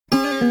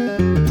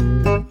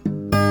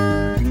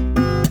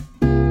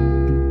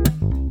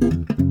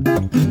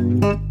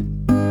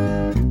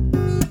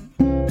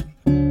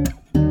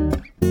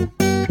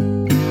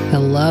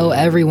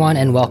everyone,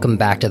 and welcome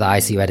back to the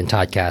ICU Ed and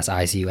Toddcast.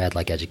 ICU Ed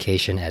like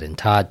education, Ed and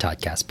Todd,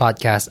 Toddcast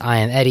podcast. I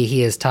am Eddie,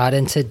 he is Todd,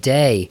 and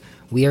today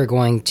we are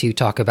going to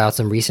talk about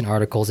some recent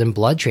articles in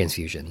blood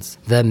transfusions.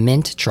 The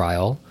MINT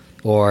trial,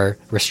 or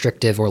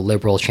Restrictive or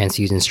Liberal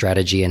Transfusion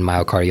Strategy in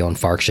Myocardial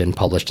Infarction,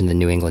 published in the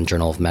New England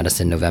Journal of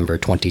Medicine, November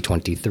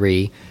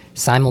 2023,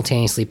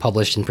 simultaneously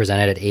published and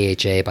presented at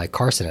AHA by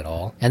Carson et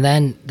al. And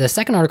then the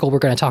second article we're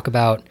going to talk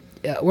about,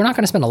 we're not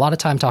going to spend a lot of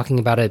time talking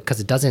about it because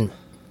it doesn't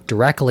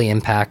directly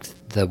impact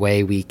the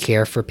way we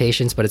care for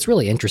patients, but it's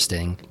really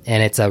interesting.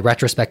 And it's a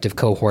retrospective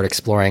cohort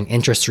exploring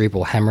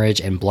intracerebral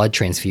hemorrhage and blood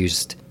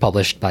transfused,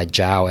 published by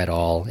Zhao et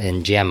al.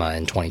 In JAMA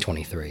in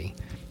 2023.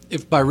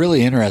 If by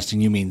really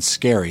interesting you mean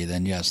scary,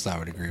 then yes, I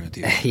would agree with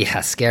you.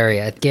 Yeah, scary.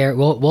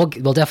 We'll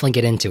definitely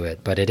get into it,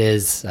 but it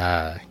is...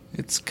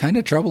 it's kind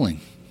of troubling.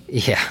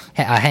 Yeah.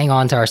 Hang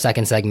on to our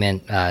second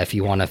segment if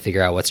you want to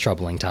figure out what's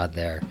troubling Todd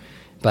there.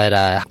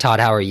 But Todd,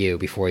 how are you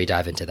before we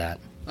dive into that?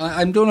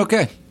 I'm doing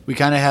okay. We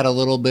kind of had a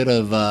little bit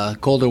of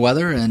colder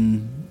weather,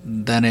 and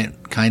then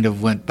it kind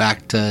of went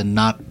back to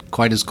not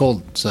quite as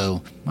cold.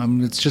 So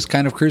it's just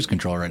kind of cruise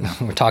control right now.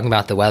 We're talking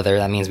about the weather.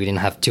 That means we didn't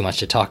have too much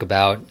to talk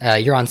about.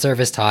 You're on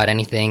service, Todd.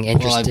 Anything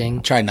interesting? Well,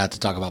 I tried not to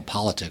talk about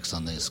politics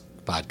on this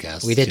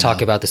podcast. We did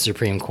talk about the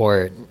Supreme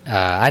Court.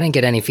 I didn't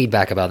get any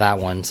feedback about that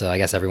one, so I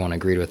guess everyone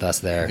agreed with us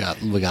there.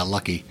 We got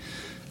lucky.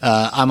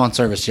 I'm on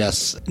service,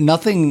 yes.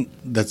 Nothing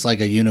that's like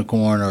a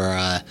unicorn or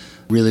a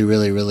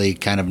really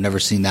kind of never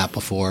seen that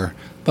before.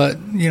 But,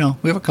 we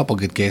have a couple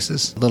good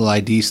cases. Little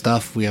ID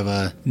stuff. We have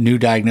a new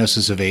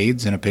diagnosis of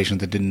AIDS in a patient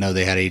that didn't know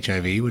they had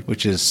HIV,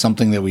 which is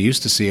something that we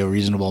used to see a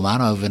reasonable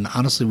amount of. And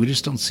honestly, we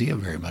just don't see it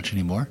very much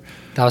anymore.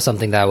 That was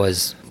something that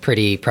was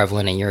pretty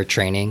prevalent in your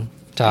training,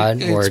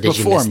 Todd? Or did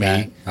you miss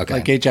that? Okay.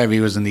 Like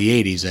HIV was in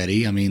the 80s,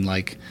 Eddie. I mean,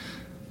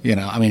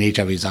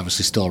 HIV is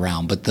obviously still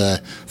around, but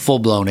the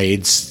full-blown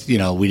AIDS,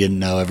 we didn't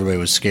know, everybody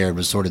was scared,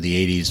 was sort of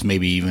the 80s,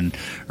 maybe even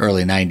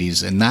early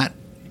 90s. And that,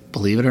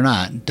 believe it or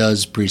not,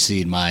 does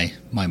precede my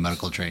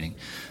medical training.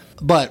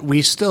 But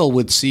we still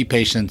would see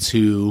patients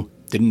who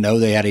didn't know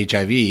they had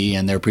HIV,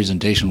 and their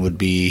presentation would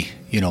be,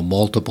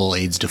 multiple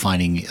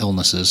AIDS-defining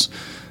illnesses.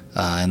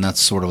 And that's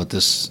sort of what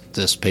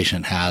this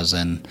patient has.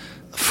 And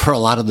for a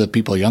lot of the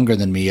people younger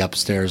than me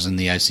upstairs in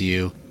the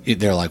ICU,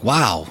 they're like,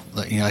 wow,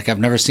 I've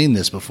never seen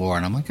this before.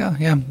 And I'm like, oh,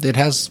 yeah,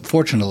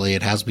 fortunately,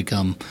 it has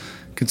become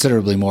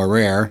considerably more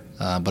rare,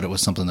 but it was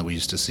something that we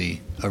used to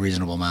see a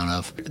reasonable amount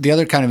of. The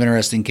other kind of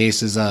interesting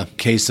case is a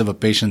case of a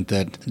patient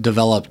that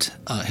developed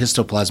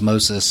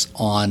histoplasmosis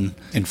on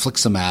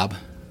infliximab.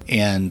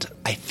 And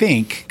I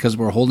think, because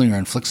we're holding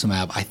her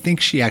infliximab, I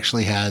think she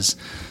actually has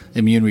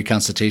immune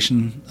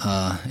reconstitution,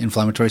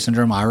 inflammatory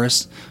syndrome,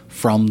 IRIS,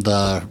 from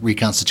the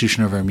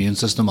reconstitution of her immune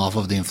system off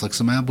of the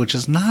infliximab, which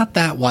is not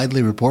that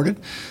widely reported.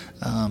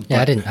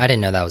 I didn't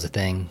know that was a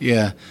thing.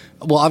 Yeah.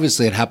 Well,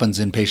 obviously it happens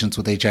in patients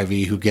with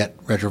HIV who get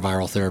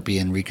retroviral therapy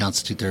and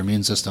reconstitute their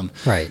immune system.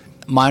 Right.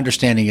 My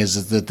understanding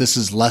is that this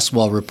is less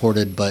well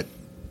reported, but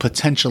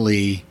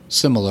potentially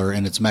similar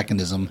in its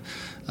mechanism.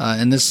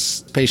 And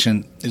this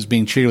patient is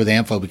being treated with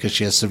AMPHO because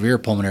she has severe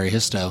pulmonary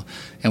hysto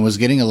and was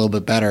getting a little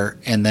bit better.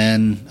 And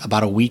then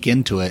about a week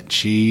into it,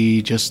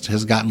 she just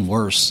has gotten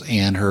worse,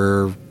 and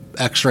her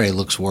X-ray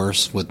looks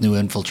worse with new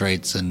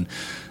infiltrates.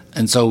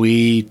 And so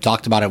we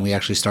talked about it, and we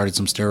actually started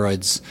some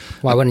steroids.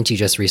 Why wouldn't you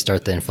just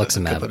restart the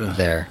infliximab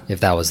there if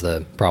that was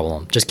the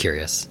problem? Just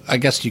curious. I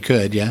guess you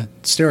could, yeah.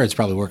 Steroids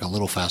probably work a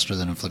little faster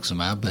than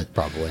infliximab, but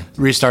probably.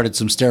 Restarted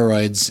some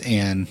steroids,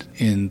 and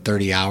in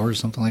 30 hours,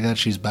 something like that,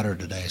 she's better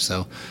today.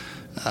 So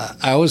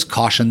I always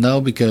caution, though,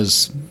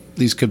 because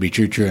these could be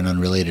true and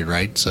unrelated,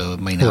 right? So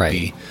it may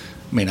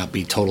not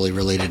be totally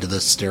related to the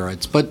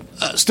steroids, but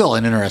still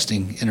an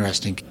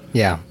interesting.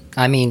 Yeah.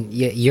 I mean,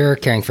 you're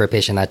caring for a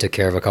patient that I took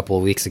care of a couple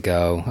of weeks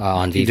ago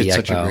on VV You did ECMO.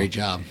 such a great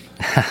job.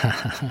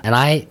 And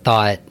I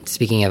thought,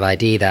 speaking of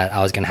ID, that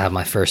I was going to have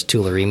my first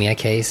tularemia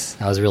case.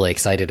 I was really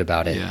excited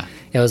about it. Yeah.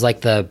 It was like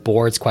the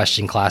board's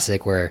question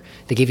classic where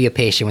they give you a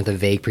patient with a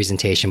vague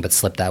presentation but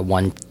slip that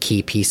one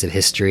key piece of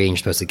history and you're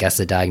supposed to guess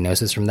the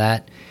diagnosis from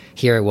that.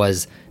 Here it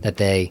was that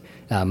they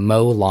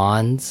mow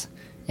lawns,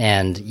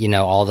 and,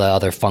 all the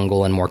other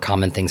fungal and more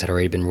common things had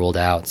already been ruled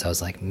out. So I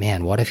was like,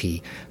 man, what if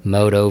he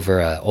mowed over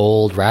an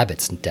old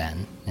rabbit's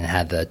den and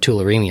had the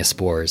tularemia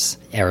spores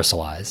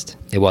aerosolized?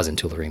 It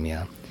wasn't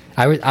tularemia.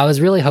 I was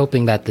really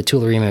hoping that the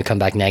tularemia would come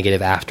back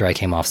negative after I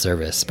came off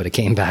service, but it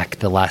came back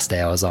the last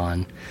day I was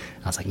on.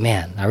 I was like,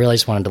 man, I really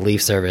just wanted to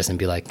leave service and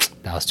be like,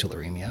 that was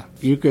tularemia.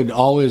 You could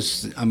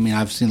always,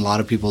 I've seen a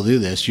lot of people do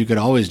this. You could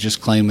always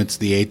just claim it's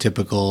the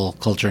atypical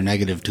culture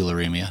negative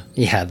tularemia.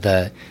 Yeah,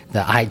 the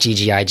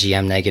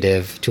IgG-IgM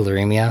negative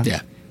tularemia.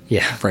 Yeah.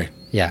 Yeah. Right.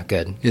 Yeah,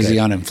 good. Is he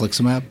on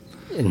infliximab?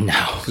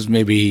 No. Because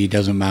maybe he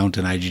doesn't mount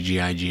an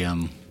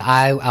IgG-IgM.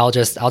 I'll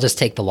just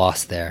take the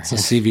loss there. It's a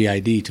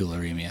CVID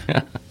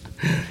tularemia.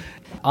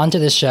 On to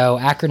the show,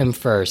 acronym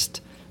first.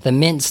 The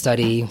MINT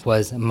study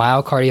was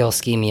myocardial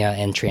ischemia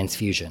and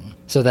transfusion.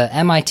 So the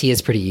MIT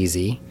is pretty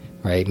easy,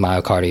 right?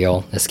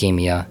 Myocardial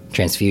ischemia,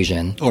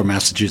 transfusion. Or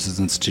Massachusetts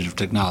Institute of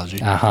Technology.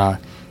 Uh-huh.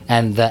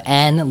 And the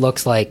N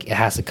looks like it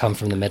has to come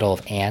from the middle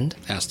of and.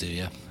 Has to,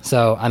 yeah.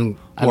 So I'm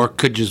or it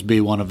could just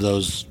be one of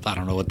those, I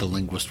don't know what the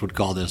linguist would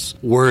call this,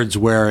 words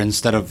where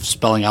instead of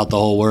spelling out the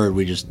whole word,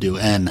 we just do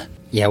N.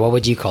 Yeah, what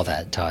would you call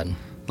that, Todd?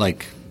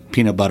 Like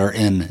peanut butter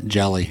N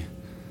jelly.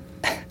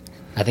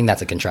 I think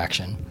that's a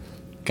contraction.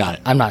 Got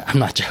it. I'm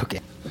not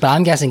joking. But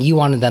I'm guessing you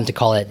wanted them to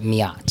call it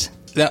Miat.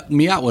 That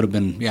Miat would have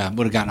been,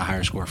 would have gotten a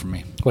higher score from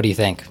me. What do you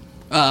think?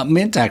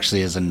 Mint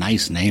actually is a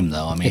nice name,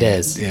 though. I mean, it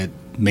is. It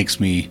makes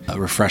me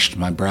refreshed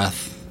my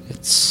breath.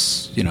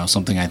 It's,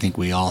 something I think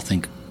we all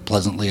think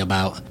pleasantly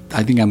about.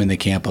 I think I'm in the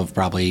camp of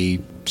probably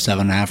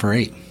 7.5 or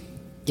 8.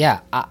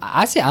 Yeah,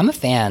 I say I'm a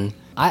fan.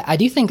 I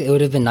do think it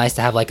would have been nice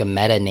to have like a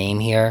meta name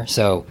here.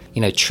 So,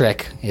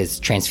 TRIC is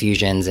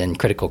transfusions and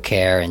critical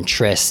care, and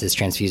TRIS is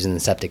transfusions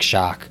and septic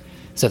shock.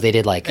 So if they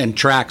did like... And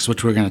TRAX,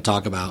 which we're going to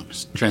talk about,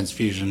 is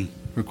transfusion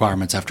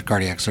requirements after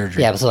cardiac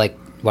surgery. Yeah, so like,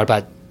 what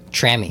about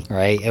TRAMI,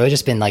 right? It would have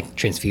just been like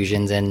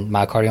transfusions and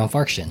myocardial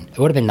infarction. It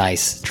would have been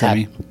nice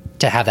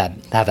to have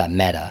that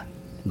meta,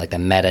 like the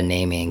meta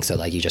naming, so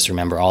like you just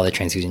remember all the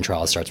transfusion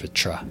trials starts with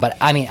TRA. But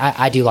I mean,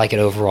 I do like it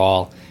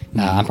overall.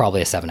 I'm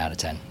probably a 7 out of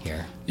 10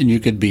 here. And you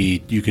could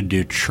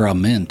do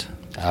TRA-MINT.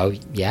 Oh,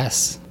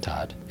 yes,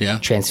 Todd. Yeah.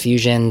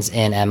 Transfusions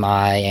in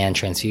MI and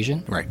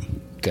transfusion? Right.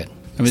 Good.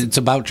 I mean, it's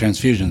about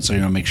transfusion, so you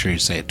want to make sure you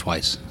say it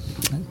twice.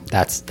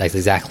 That's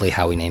exactly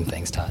how we name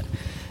things, Todd.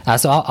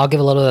 So I'll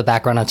give a little bit of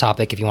background on the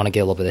topic if you want to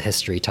get a little bit of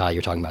history, Todd.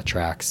 You're talking about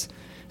TRAX.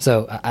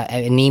 So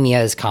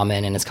anemia is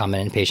common, and it's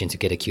common in patients who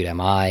get acute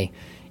MI.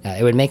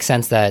 It would make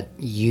sense that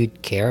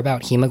you'd care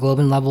about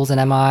hemoglobin levels in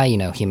MI.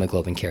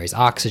 Hemoglobin carries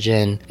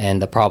oxygen,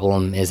 and the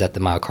problem is that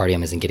the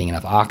myocardium isn't getting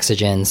enough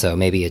oxygen, so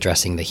maybe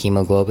addressing the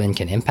hemoglobin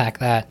can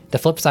impact that. The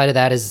flip side of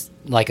that is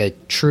like a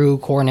true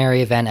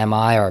coronary event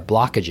MI are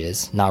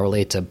blockages, not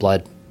related to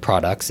blood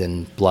products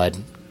and blood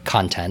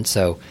content,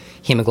 so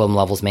hemoglobin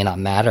levels may not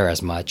matter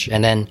as much.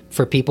 And then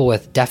for people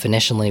with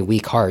definitionally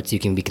weak hearts, you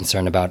can be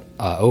concerned about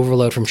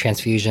overload from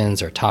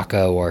transfusions or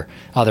TACO or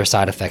other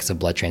side effects of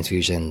blood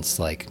transfusions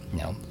like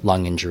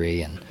lung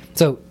injury. And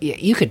so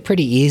you could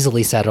pretty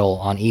easily settle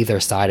on either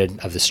side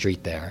of the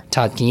street there.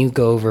 Todd, can you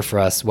go over for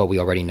us what we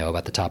already know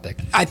about the topic?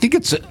 I think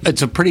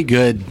it's a pretty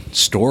good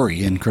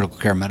story in critical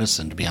care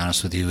medicine, to be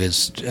honest with you.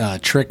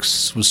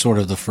 TRIX was sort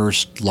of the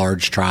first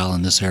large trial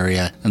in this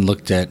area and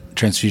looked at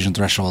transfusion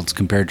thresholds,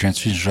 compared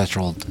transfusion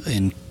threshold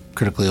in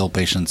critically ill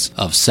patients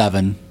of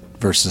 7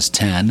 versus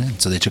 10. And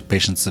so they took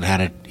patients that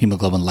had a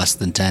hemoglobin less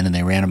than 10 and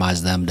they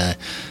randomized them to,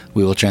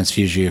 we will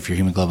transfuse you if your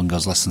hemoglobin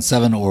goes less than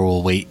 7, or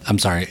we'll wait,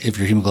 if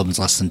your hemoglobin is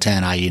less than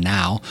 10, i.e.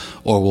 now,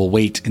 or we'll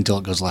wait until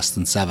it goes less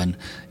than 7,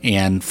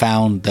 and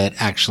found that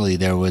actually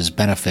there was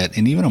benefit,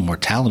 and even a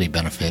mortality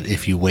benefit,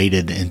 if you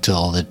waited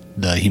until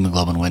the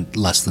hemoglobin went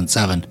less than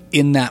 7.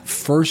 In that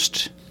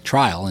first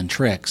trial in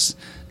TRIX,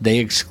 they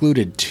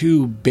excluded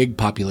 2 big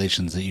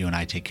populations that you and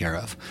I take care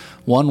of.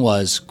 One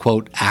was,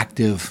 quote,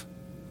 active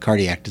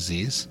cardiac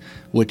disease,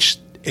 which,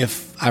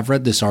 if I've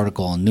read this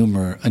article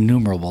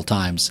innumerable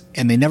times,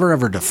 and they never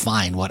ever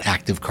define what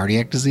active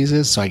cardiac disease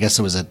is, so I guess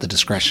it was at the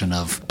discretion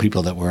of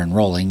people that were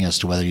enrolling as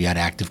to whether you had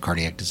active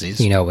cardiac disease.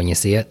 When you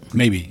see it?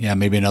 Maybe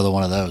another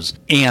one of those.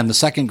 And the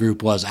second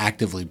group was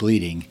actively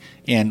bleeding.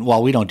 And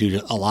while we don't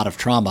do a lot of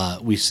trauma,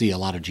 we see a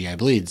lot of GI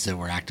bleeds that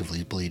were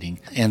actively bleeding.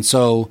 And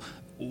so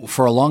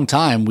for a long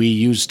time, we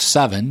used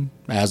 7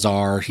 as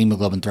our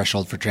hemoglobin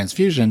threshold for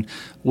transfusion,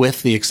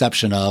 with the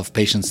exception of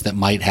patients that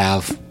might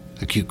have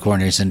acute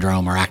coronary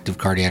syndrome or active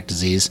cardiac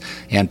disease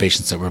and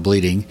patients that were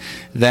bleeding.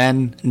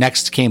 Then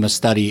next came a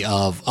study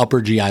of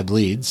upper GI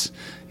bleeds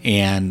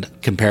and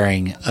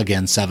comparing,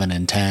 again, 7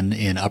 and 10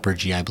 in upper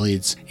GI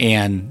bleeds.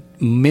 And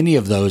many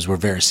of those were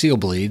variceal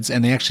bleeds,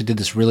 and they actually did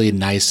this really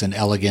nice and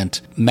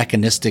elegant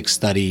mechanistic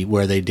study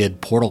where they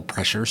did portal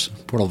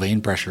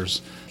vein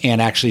pressures,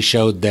 and actually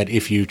showed that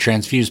if you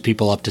transfuse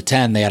people up to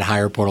 10, they had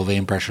higher portal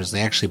vein pressures.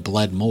 They actually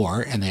bled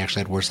more, and they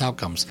actually had worse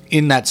outcomes.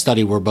 In that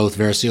study were both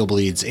variceal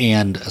bleeds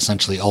and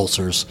essentially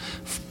ulcers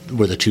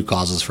were the 2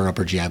 causes for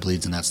upper GI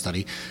bleeds in that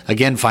study.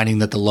 Again, finding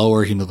that the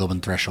lower hemoglobin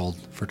threshold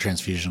for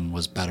transfusion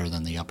was better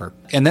than the upper.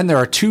 And then there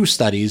are 2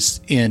 studies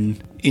in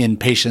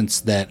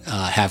patients that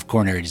have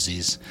coronary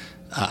disease.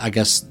 I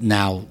guess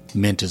now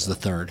MINT is the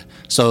third.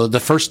 So the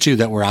first 2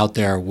 that were out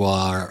there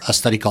were a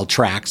study called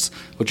TRAX,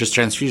 which is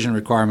transfusion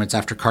requirements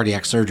after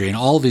cardiac surgery. And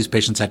all of these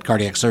patients had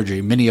cardiac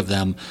surgery, many of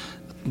them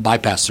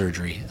bypass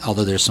surgery,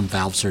 although there's some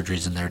valve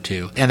surgeries in there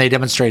too. And they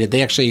demonstrated,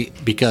 they actually,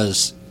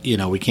 because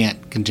we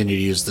can't continue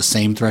to use the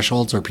same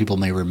thresholds or people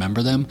may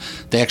remember them,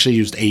 they actually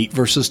used 8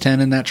 versus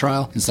 10 in that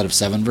trial instead of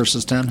 7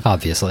 versus 10.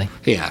 Obviously.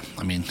 Yeah,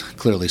 I mean,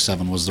 clearly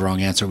 7 was the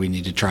wrong answer. We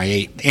need to try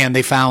 8. And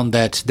they found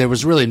that there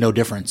was really no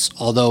difference.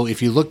 Although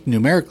if you look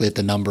numerically at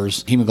the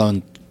numbers,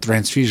 hemoglobin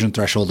transfusion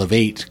threshold of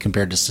 8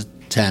 compared to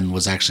 10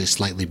 was actually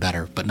slightly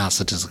better, but not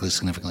statistically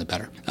significantly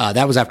better.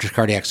 That was after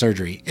cardiac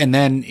surgery. And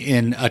then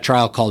in a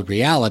trial called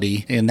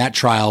Reality, in that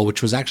trial,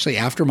 which was actually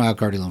after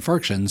myocardial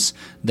infarctions,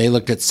 they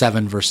looked at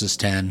 7 versus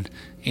 10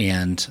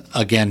 and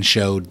again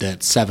showed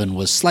that 7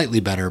 was slightly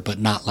better, but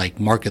not like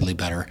markedly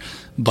better.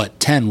 But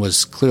 10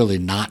 was clearly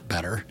not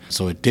better.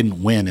 So it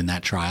didn't win in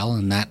that trial.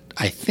 And that,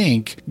 I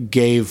think,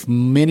 gave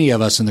many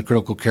of us in the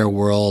critical care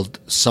world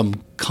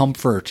some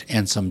comfort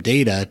and some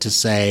data to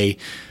say,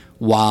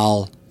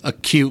 while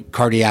acute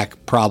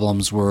cardiac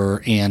problems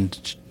and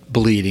acute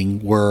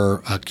bleeding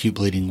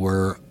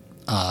were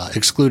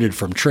excluded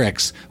from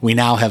tricks, we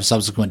now have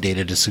subsequent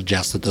data to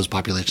suggest that those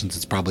populations,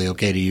 it's probably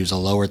okay to use a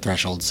lower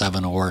threshold,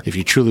 7, or if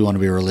you truly want to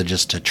be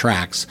religious, to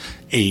TRAX,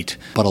 8,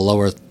 but a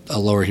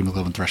lower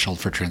hemoglobin threshold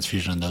for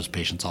transfusion in those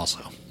patients also.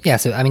 Yeah,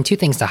 so I mean, two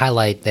things to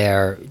highlight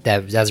there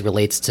that as it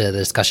relates to the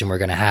discussion we're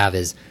going to have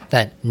is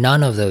that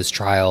none of those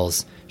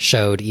trials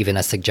showed even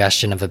a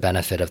suggestion of a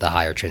benefit of the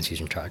higher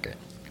transfusion target.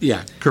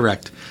 Yeah,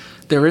 correct.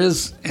 There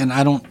is, and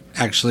I don't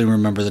actually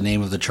remember the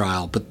name of the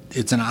trial, but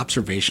it's an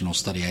observational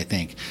study, I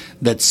think,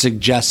 that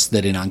suggests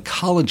that in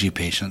oncology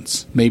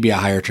patients, maybe a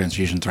higher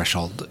transfusion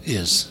threshold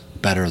is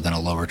better than a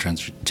lower 10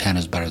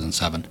 is better than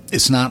 7.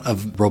 It's not a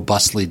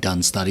robustly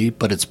done study,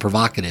 but it's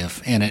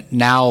provocative. And it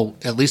now,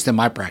 at least in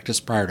my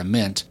practice prior to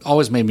Mint,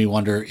 always made me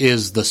wonder,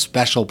 is the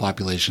special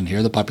population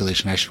here the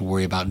population I should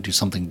worry about and do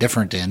something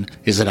different in?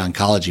 Is it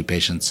oncology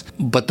patients?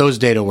 But those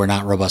data were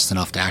not robust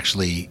enough to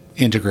actually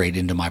integrate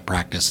into my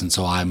practice. And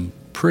so I'm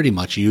pretty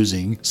much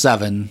using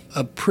 7,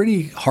 a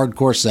pretty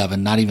hardcore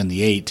 7, not even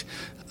the 8,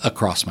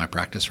 across my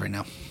practice right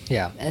now.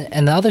 Yeah.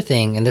 And the other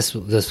thing, and this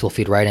will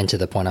feed right into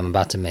the point I'm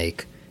about to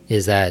make,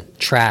 is that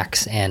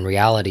TRAX and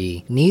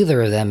Reality,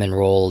 neither of them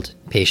enrolled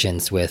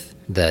patients with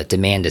the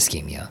demand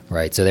ischemia,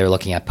 right? So they were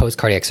looking at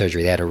post-cardiac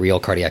surgery. They had a real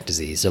cardiac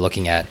disease. They're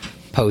looking at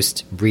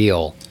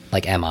post-real,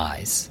 like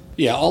MIs.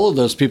 Yeah, all of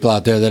those people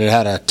out there that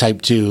had a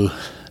type 2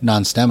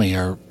 non-STEMI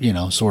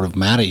are, sort of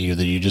mad at you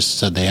that you just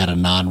said they had a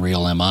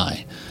non-real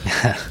MI.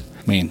 I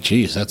mean,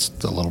 geez, that's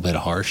a little bit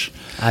harsh.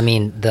 I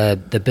mean, the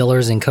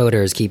billers and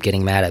coders keep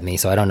getting mad at me,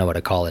 so I don't know what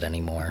to call it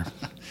anymore.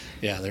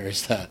 Yeah, there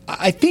is that.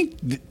 I think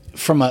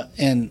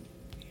and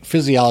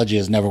physiology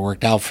has never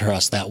worked out for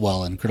us that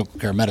well in critical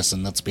care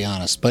medicine, let's be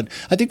honest. But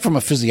I think from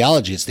a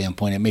physiology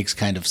standpoint, it makes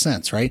kind of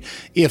sense, right?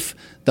 If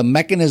the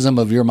mechanism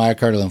of your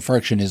myocardial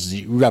infarction is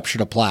you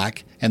ruptured a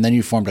plaque and then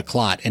you formed a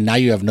clot and now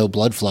you have no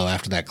blood flow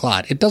after that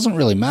clot, it doesn't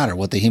really matter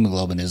what the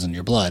hemoglobin is in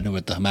your blood or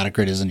what the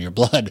hematocrit is in your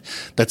blood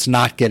that's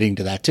not getting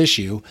to that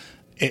tissue.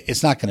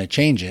 It's not going to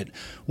change it.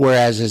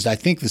 Whereas, I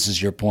think this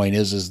is your point,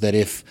 is that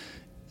if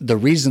the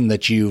reason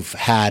that you've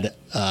had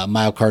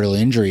myocardial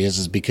injury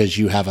is because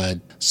you have a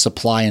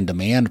supply and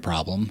demand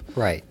problem,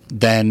 right?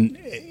 Then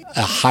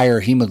a higher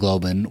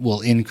hemoglobin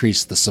will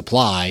increase the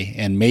supply,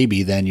 and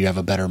maybe then you have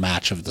a better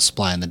match of the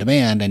supply and the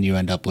demand, and you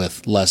end up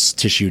with less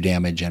tissue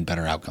damage and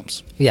better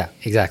outcomes. Yeah,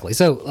 exactly.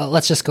 So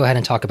let's just go ahead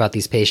and talk about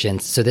these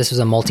patients. So this was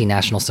a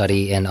multinational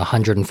study in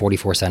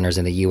 144 centers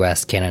in the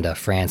U.S., Canada,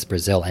 France,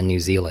 Brazil, and New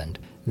Zealand.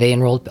 They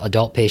enrolled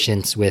adult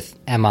patients with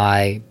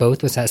MI,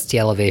 both with ST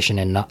elevation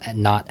and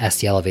not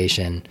ST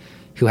elevation,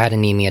 who had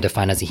anemia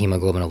defined as a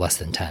hemoglobin of less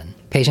than 10.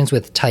 Patients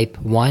with type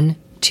 1,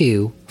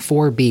 2,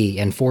 4B,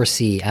 and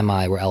 4C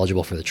MI were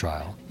eligible for the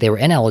trial. They were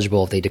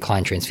ineligible if they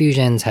declined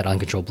transfusions, had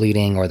uncontrolled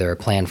bleeding, or they were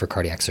planned for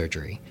cardiac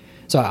surgery.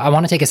 So I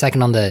want to take a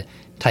second on the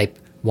type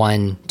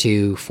 1,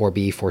 2,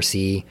 4B,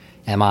 4C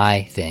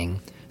MI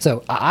thing.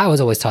 So I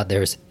was always taught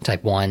there's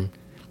type 1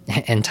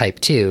 and type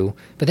 2,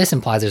 but this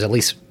implies there's at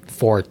least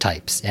 4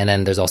 types, and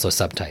then there's also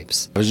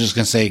subtypes. I was just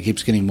going to say it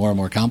keeps getting more and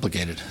more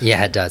complicated.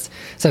 Yeah, it does.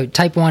 So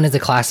type 1 is a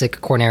classic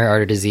coronary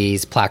artery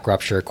disease, plaque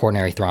rupture,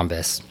 coronary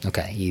thrombus.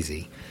 Okay,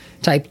 easy.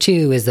 Type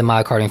 2 is the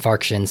myocardial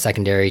infarction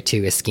secondary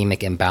to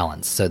ischemic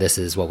imbalance. So this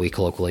is what we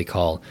colloquially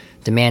call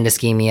demand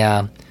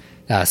ischemia.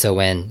 So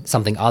when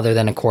something other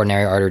than a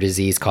coronary artery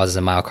disease causes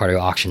a myocardial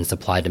oxygen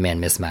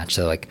supply-demand mismatch,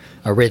 so like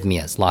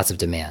arrhythmias, lots of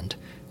demand,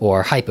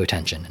 or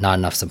hypotension, not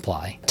enough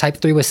supply. Type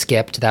 3 was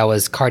skipped. That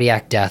was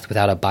cardiac death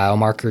without a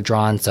biomarker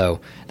drawn, so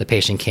the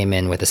patient came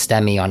in with a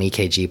STEMI on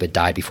EKG but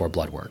died before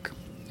blood work.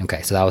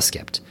 Okay, so that was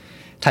skipped.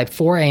 Type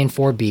 4A and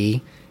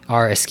 4B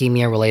are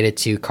ischemia related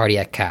to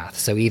cardiac cath,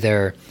 so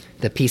either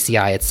the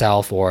PCI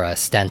itself or a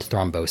stent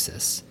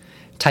thrombosis.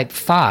 Type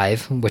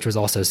 5, which was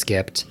also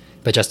skipped,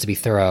 but just to be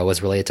thorough,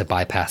 was related to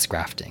bypass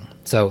grafting.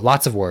 So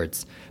lots of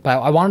words. But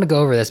I wanted to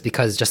go over this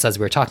because just as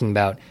we were talking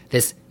about,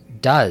 this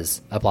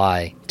does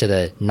apply to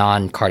the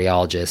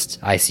non-cardiologist,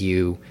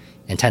 ICU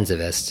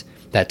intensivist,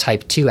 that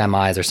type 2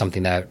 MIs are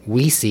something that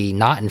we see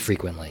not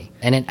infrequently.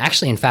 And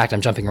in fact,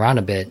 I'm jumping around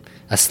a bit,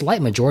 a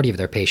slight majority of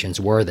their patients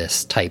were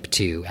this type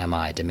 2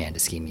 MI demand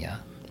ischemia.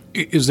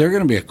 Is there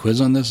going to be a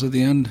quiz on this at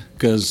the end?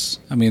 Because,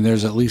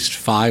 there's at least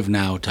 5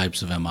 now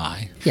types of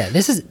MI. Yeah,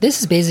 this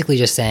is basically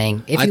just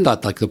saying... I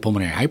thought like the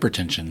pulmonary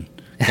hypertension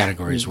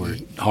categories were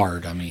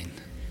hard,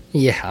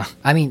 Yeah,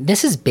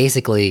 this is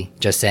basically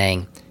just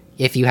saying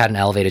if you had an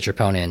elevated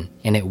troponin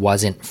and it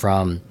wasn't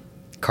from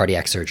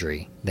cardiac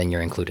surgery, then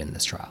you're included in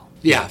this trial.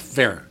 Yeah,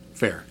 fair.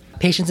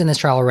 Patients in this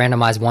trial were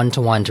randomized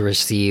 1-to-1 to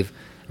receive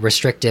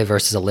restrictive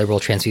versus a liberal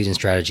transfusion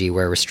strategy,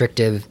 where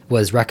restrictive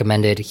was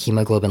recommended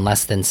hemoglobin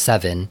less than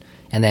 7,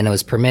 and then it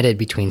was permitted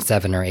between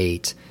 7 or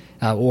 8,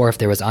 or if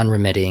there was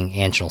unremitting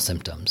anginal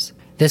symptoms.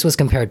 This was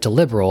compared to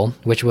liberal,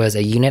 which was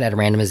a unit at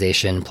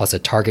randomization plus a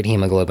target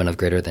hemoglobin of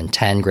greater than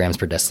 10 grams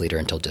per deciliter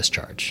until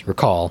discharge.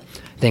 Recall,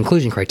 the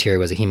inclusion criteria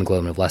was a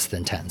hemoglobin of less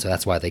than 10, so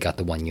that's why they got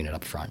the 1 unit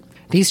up front.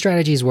 These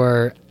strategies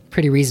were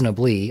pretty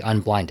reasonably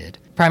unblinded.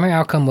 Primary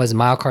outcome was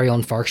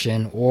myocardial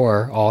infarction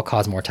or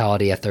all-cause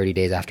mortality at 30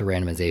 days after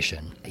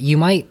randomization. You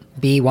might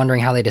be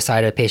wondering how they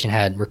decided a patient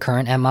had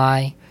recurrent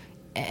MI,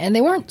 and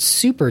they weren't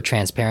super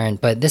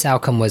transparent, but this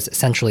outcome was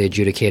essentially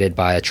adjudicated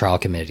by a trial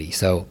committee,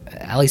 so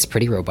at least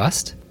pretty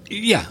robust.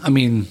 Yeah, I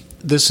mean,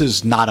 this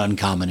is not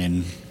uncommon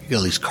in at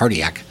least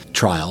cardiac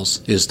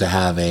trials, is to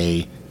have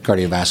a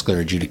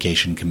cardiovascular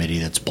adjudication committee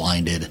that's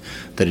blinded,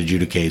 that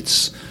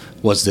adjudicates,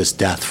 was this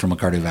death from a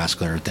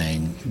cardiovascular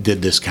thing?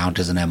 Did this count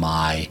as an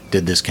MI?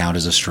 Did this count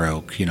as a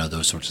stroke? You know,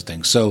 those sorts of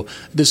things. So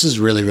this is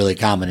really, really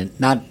common,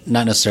 not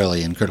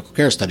necessarily in critical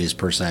care studies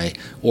per se,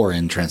 or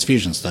in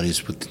transfusion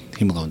studies with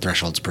hemoglobin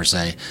thresholds per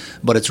se,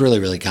 but it's really,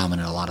 really common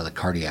in a lot of the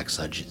cardiac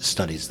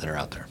studies that are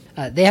out there.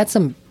 They had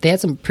some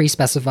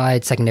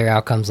pre-specified secondary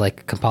outcomes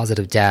like composite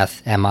of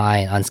death,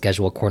 MI, and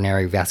unscheduled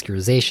coronary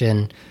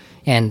vascularization,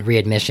 and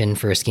readmission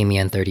for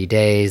ischemia in 30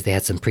 days. They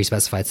had some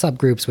pre-specified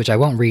subgroups, which I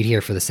won't read here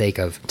for the sake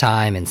of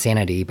time and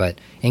sanity, but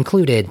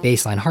included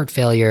baseline heart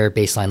failure,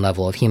 baseline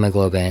level of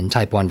hemoglobin,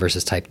 type 1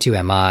 versus type 2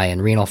 MI,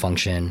 and renal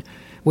function,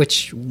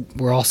 which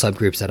were all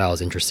subgroups that I was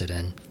interested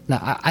in.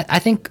 Now, I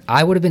think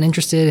I would have been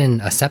interested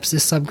in a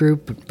sepsis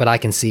subgroup, but I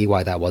can see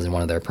why that wasn't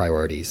one of their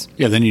priorities.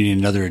 Yeah, then you need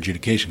another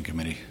adjudication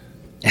committee.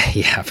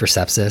 Yeah, for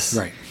sepsis.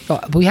 Right.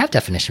 Well, we have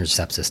definitions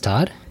of sepsis,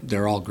 Todd.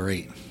 They're all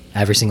great.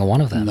 Every single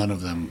one of them. None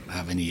of them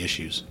have any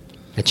issues.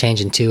 A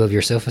change in 2 of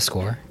your SOFA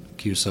score.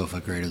 Q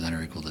SOFA greater than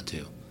or equal to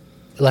 2.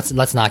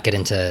 Let's not get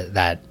into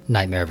that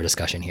nightmare of a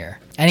discussion here.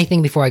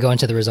 Anything before I go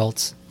into the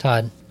results,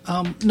 Todd?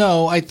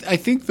 No, I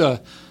think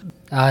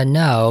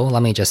no,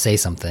 let me just say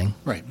something.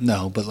 Right,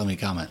 no, but let me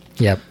comment.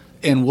 Yep.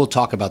 And we'll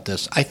talk about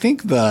this. I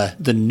think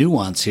the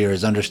nuance here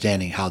is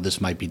understanding how this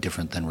might be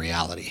different than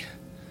reality.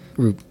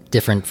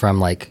 Different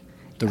from like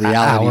the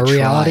reality our trial,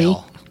 reality?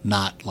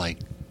 Not like,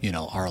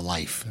 our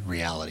life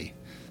reality.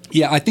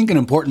 Yeah, I think an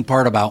important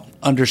part about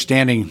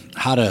understanding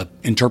how to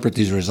interpret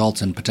these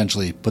results and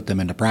potentially put them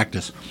into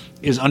practice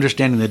is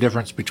understanding the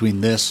difference between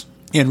this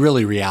and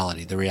really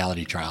reality, the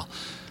reality trial.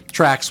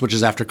 TRAX, which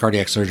is after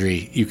cardiac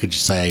surgery, you could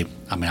just say,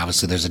 I mean,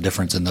 obviously there's a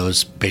difference in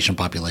those patient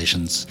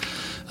populations.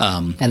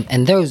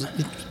 And those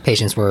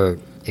patients were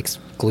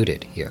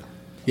excluded here.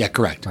 Yeah,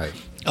 correct. Right.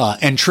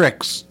 And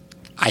TRIX,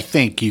 I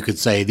think you could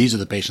say these are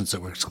the patients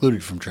that were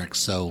excluded from TRIX,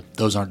 so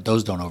those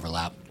don't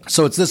overlap.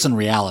 So it's this in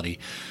reality.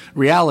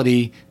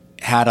 Reality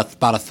had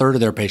about a third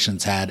of their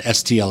patients had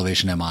ST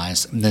elevation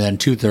MIs, and then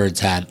 2/3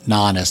 had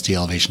non-ST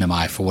elevation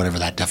MI for whatever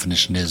that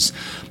definition is.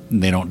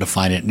 And they don't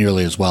define it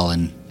nearly as well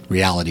in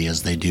reality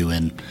as they do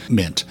in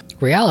MINT.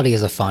 Reality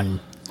is a fun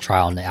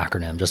trial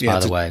acronym, by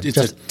the way. It's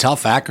a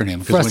tough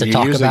acronym because when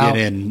you're using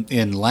it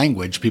in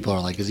language, people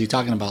are like, is he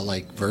talking about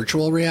like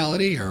virtual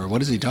reality or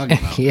what is he talking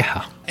about?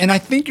 Yeah. And I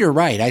think you're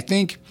right. I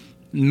think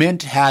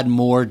MINT had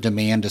more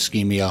demand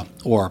ischemia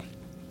or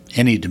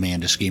any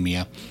demand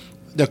ischemia.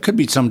 There could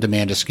be some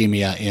demand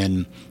ischemia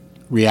in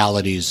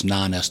reality's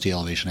non-ST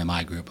elevation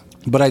MI group.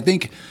 But I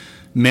think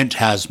MINT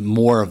has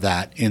more of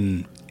that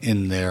in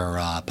their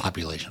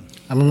population.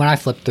 I mean, when I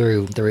flipped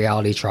through the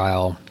reality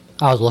trial,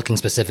 I was looking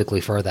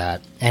specifically for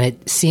that, and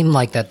it seemed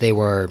like that they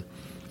were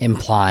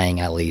implying,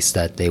 at least,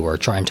 that they were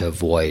trying to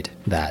avoid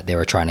that. They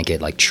were trying to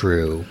get, like,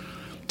 true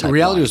type The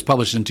reality 1. was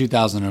published in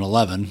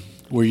 2011.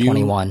 Were you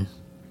 21.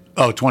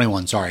 Oh,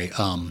 21, sorry.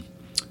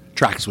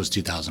 TRAX was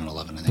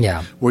 2011, I think.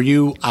 Yeah. Were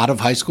you out of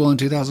high school in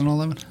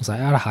 2011? Was I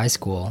out of high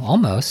school?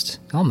 Almost.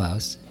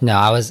 No,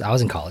 I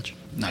was in college.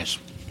 Nice.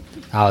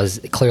 I was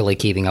clearly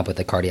keeping up with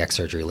the cardiac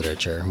surgery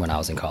literature when I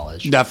was in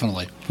college.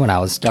 Definitely. When I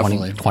was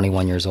 20,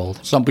 21 years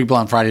old. Some people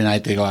on Friday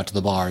night, they go out to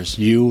the bars.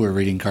 You were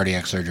reading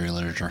cardiac surgery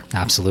literature.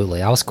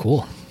 Absolutely. I was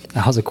cool.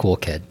 I was a cool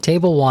kid.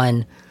 Table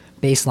 1,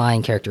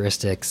 baseline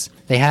characteristics.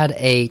 They had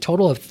a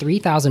total of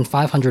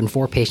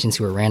 3,504 patients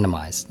who were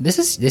randomized. This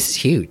is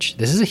huge.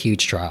 This is a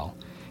huge trial.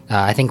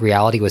 I think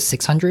reality was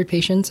 600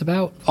 patients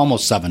about.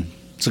 Almost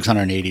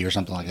 680 or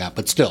something like that,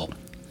 but still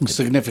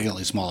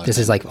significantly smaller. This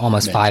is like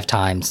almost 5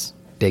 times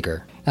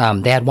bigger.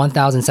 They had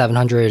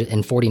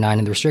 1,749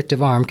 in the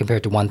restrictive arm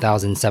compared to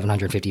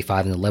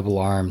 1,755 in the liberal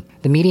arm.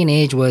 The median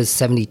age was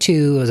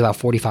 72. It was about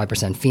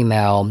 45%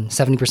 female,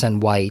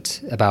 70%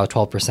 white, about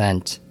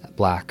 12%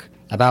 black.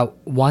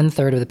 About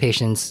 1/3 of the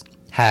patients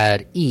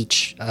had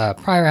each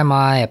prior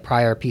MI, a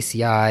prior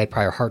PCI,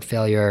 prior heart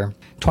failure.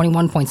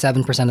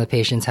 21.7% of the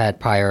patients had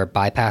prior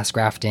bypass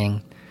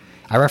grafting.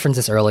 I referenced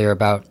this earlier,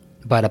 but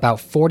about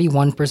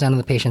 41% of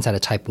the patients had a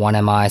type 1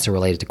 MI, so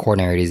related to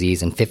coronary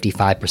disease, and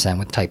 55%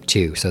 with type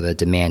 2, so the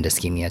demand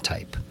ischemia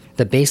type.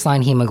 The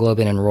baseline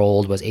hemoglobin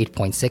enrolled was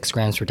 8.6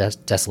 grams per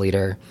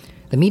deciliter.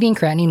 The median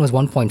creatinine was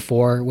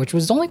 1.4, which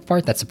was the only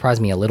part that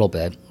surprised me a little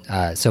bit.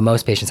 So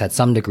most patients had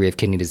some degree of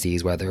kidney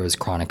disease, whether it was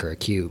chronic or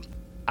acute.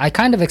 I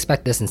kind of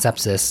expect this in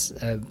sepsis,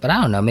 but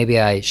I don't know, maybe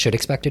I should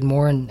expect it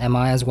more in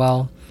MI as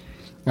well.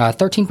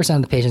 13%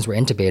 of the patients were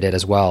intubated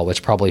as well,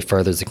 which probably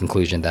furthers the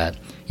conclusion that,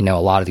 a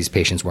lot of these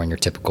patients weren't your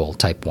typical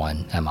type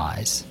 1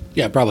 MIs.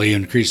 Yeah, it probably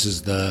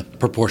increases the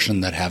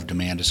proportion that have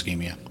demand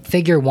ischemia.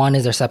 Figure 1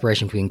 is their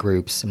separation between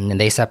groups,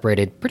 and they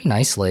separated pretty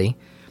nicely.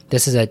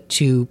 This is a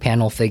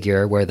 2-panel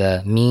figure where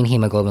the mean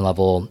hemoglobin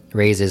level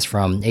raises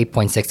from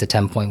 8.6 to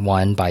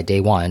 10.1 by day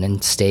 1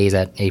 and stays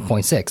at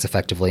 8.6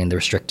 effectively in the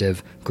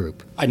restrictive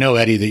group. I know,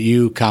 Eddie, that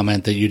you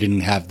comment that you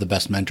didn't have the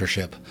best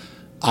mentorship.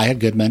 I had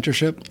good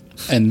mentorship,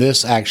 and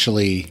this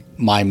actually,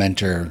 my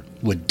mentor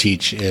would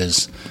teach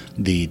is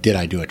did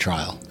I do a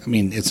trial? I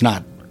mean, it's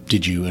not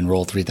did you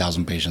enroll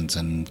 3,000 patients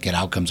and get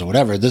outcomes or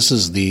whatever. This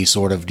is the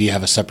sort of, do you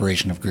have a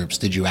separation of groups?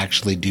 Did you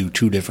actually do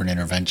 2 different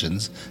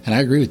interventions? And I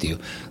agree with you.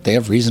 They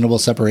have reasonable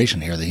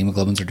separation here. The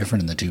hemoglobins are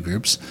different in the 2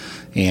 groups,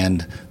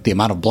 and the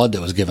amount of blood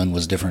that was given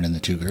was different in the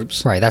 2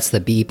 groups. Right, that's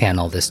the B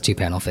panel, this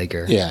 2-panel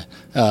figure.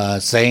 Yeah,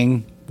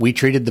 saying we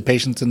treated the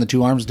patients in the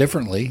 2 arms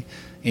differently,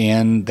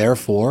 and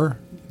therefore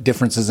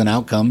differences in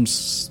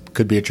outcomes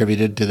could be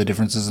attributed to the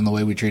differences in the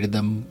way we treated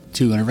them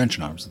 2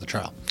 intervention arms of the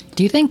trial.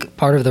 Do you think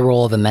part of the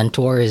role of a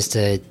mentor is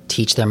to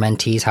teach their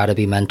mentees how to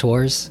be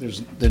mentors?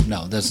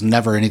 There's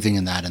never anything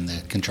in that in the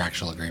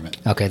contractual agreement.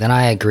 Okay, then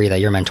I agree that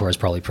your mentor is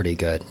probably pretty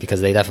good because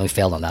they definitely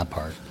failed on that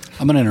part.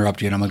 I'm going to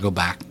interrupt you, and I'm going to go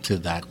back to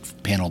that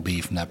panel B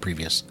from that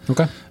previous.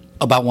 Okay.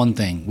 About one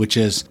thing, which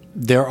is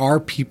there are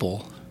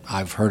people,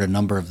 I've heard a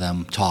number of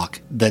them talk,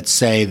 that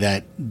say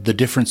that the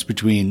difference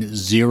between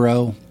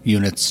 0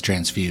 units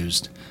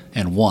transfused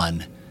and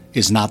 1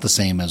 is not the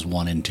same as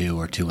 1 and 2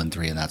 or 2 and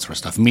 3 and that sort of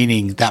stuff.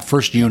 Meaning that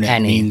first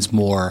unit means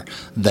more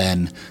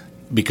than,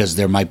 because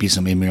there might be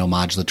some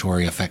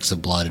immunomodulatory effects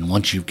of blood, and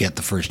once you get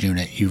the first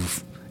unit,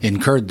 you've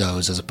incurred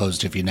those as opposed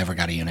to if you never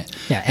got a unit.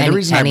 Yeah, and the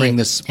reason I bring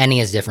this... Any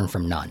is different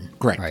from none.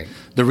 Correct. Right.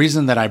 The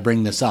reason that I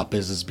bring this up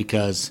is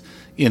because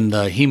in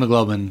the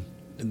hemoglobin,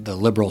 the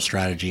liberal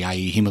strategy,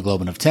 i.e.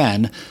 hemoglobin of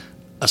 10,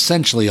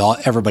 essentially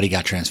everybody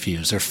got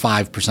transfused. There are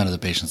 5% of the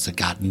patients that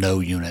got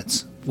no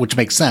units, which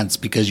makes sense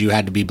because you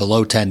had to be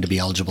below 10 to be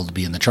eligible to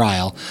be in the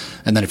trial.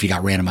 And then if you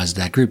got randomized to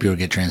that group, you would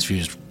get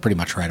transfused pretty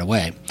much right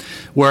away.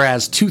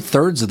 Whereas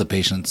 2/3 of the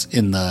patients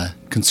in the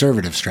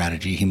conservative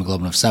strategy,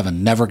 hemoglobin of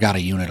 7, never got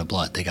a unit of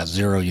blood. They got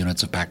 0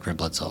 units of packed red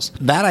blood cells.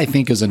 That, I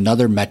think, is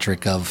another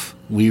metric of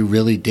we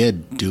really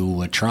did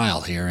do a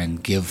trial here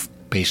and give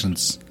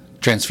patients,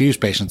 transfuse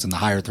patients in the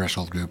higher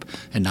threshold group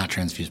and not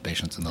transfuse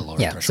patients in the lower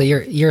threshold. So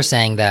you're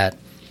saying that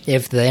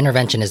if the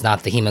intervention is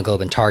not the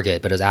hemoglobin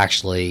target, but is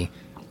actually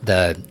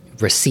the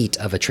receipt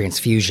of a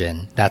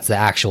transfusion, that's the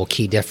actual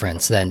key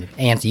difference, then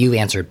you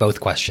answered both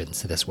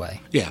questions this way.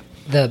 Yeah.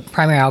 The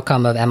primary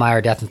outcome of MI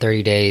or death in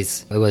 30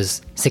 days, it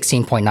was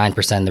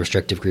 16.9% in the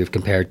restrictive group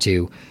compared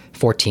to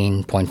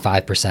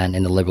 14.5%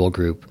 in the liberal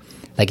group.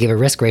 That gave a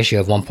risk ratio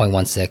of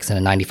 1.16 and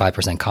a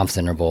 95% confidence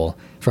interval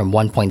from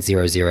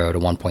 1.00 to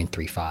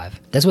 1.35.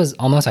 This was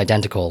almost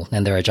identical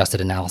in their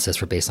adjusted analysis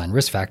for baseline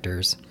risk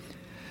factors.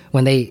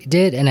 When they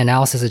did an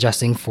analysis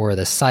adjusting for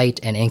the site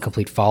and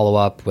incomplete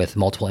follow-up with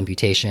multiple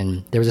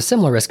imputation, there was a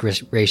similar risk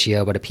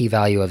ratio but a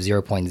p-value of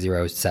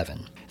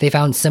 0.07. They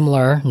found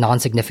similar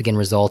non-significant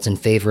results in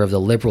favor of the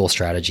liberal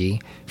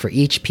strategy for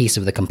each piece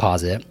of the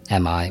composite,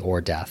 MI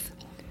or death.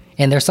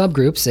 In their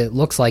subgroups, it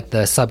looks like the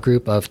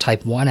subgroup of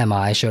type 1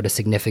 MI showed a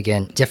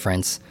significant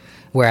difference,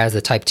 whereas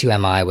the type 2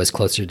 MI was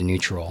closer to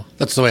neutral.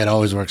 That's the way it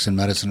always works in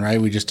medicine, right?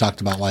 We just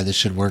talked about why this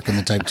should work in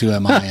the type 2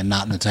 MI and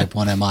not in the type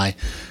 1 MI.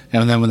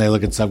 And then when they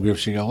look at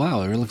subgroups, you go,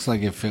 wow, it looks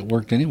like if it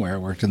worked anywhere, it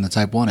worked in the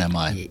type 1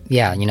 MI.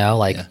 Yeah,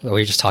 we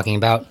were just talking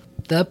about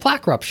the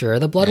plaque rupture.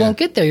 The blood won't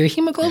get there. Your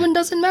hemoglobin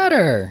doesn't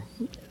matter.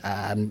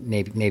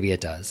 Maybe it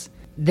does.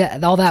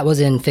 All that was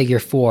in figure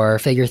 4.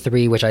 Figure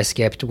 3, which I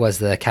skipped, was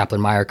the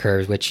Kaplan-Meier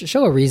curves, which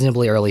show a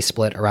reasonably early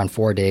split around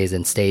 4 days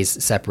and stays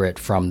separate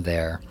from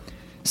there.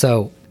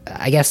 So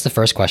I guess the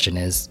first question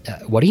is,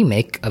 what do you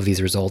make of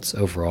these results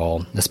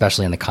overall,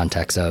 especially in the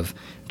context of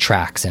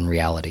tracks and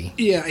reality?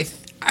 Yeah,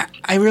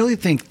 I really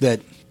think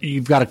that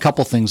you've got a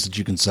couple things that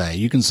you can say.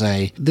 You can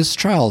say, this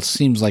trial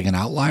seems like an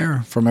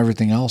outlier from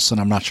everything else, and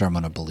I'm not sure I'm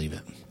going to believe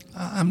it.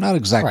 I'm not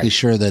exactly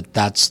sure that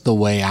that's the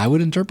way I would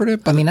interpret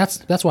it. But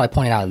that's what I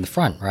pointed out in the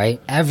front, right?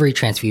 Every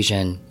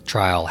transfusion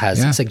trial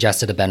has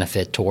suggested a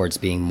benefit towards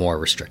being more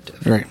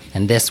restrictive. Right.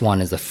 And this one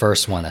is the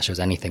first one that shows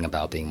anything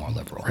about being more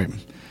liberal. Right.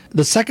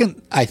 The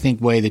second, I think,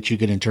 way that you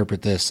could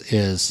interpret this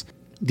is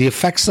the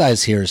effect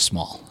size here is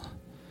small.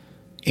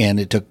 And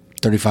it took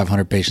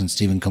 3,500 patients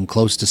to even come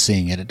close to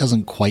seeing it. It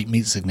doesn't quite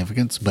meet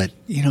significance, but,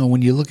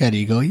 when you look at it,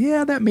 you go,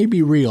 yeah, that may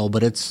be real,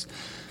 but it's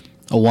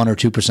a 1 or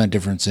 2%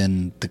 difference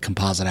in the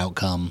composite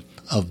outcome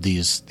of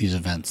these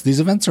events. These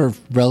events are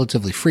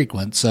relatively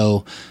frequent,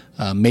 so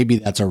maybe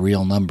that's a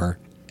real number.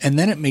 And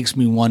then it makes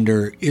me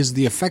wonder, is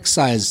the effect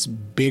size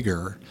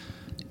bigger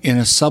in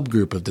a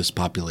subgroup of this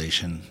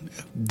population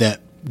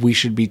that we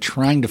should be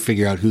trying to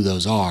figure out who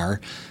those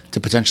are to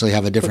potentially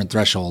have a different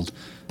threshold.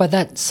 But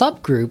that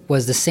subgroup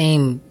was the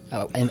same,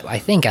 and I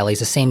think at least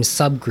the same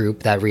subgroup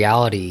that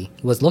reality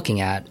was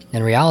looking at,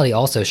 and reality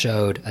also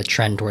showed a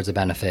trend towards a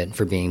benefit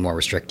for being more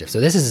restrictive. So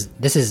this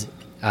is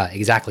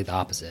exactly the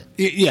opposite.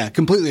 Yeah,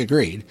 completely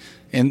agreed.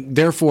 And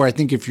therefore, I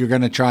think if you're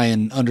going to try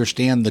and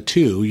understand the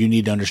two, you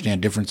need to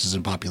understand differences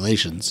in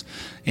populations.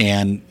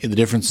 And the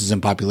differences in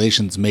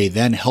populations may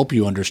then help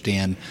you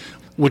understand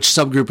which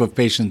subgroup of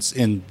patients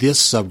in these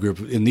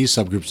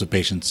subgroups of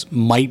patients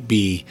might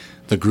be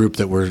the group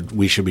that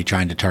we should be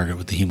trying to target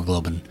with the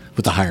hemoglobin,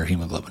 with the higher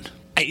hemoglobin.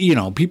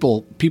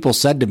 People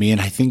said to me,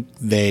 and I think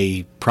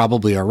they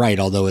probably are right,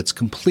 although it's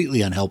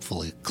completely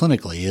unhelpful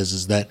clinically,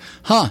 is that,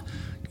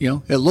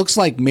 it looks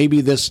like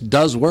maybe this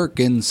does work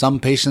in some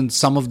patients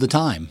some of the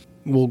time.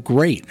 Well,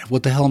 great.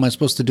 What the hell am I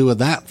supposed to do with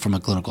that from a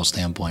clinical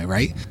standpoint,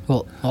 right?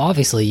 Well,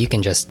 obviously you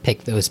can just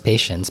pick those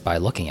patients by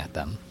looking at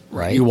them,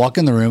 right? You walk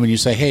in the room and you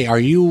say, hey, are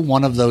you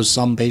one of those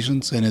some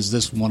patients, and is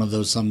this one of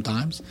those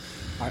sometimes?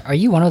 Are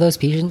you one of those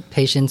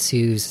patients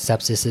whose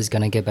sepsis is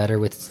going to get better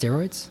with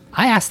steroids?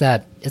 I asked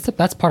that.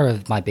 That's part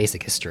of my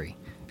basic history,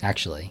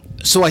 actually.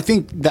 So I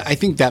think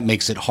that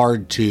makes it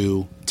hard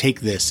to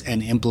take this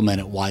and implement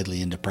it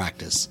widely into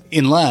practice,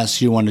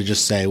 unless you want to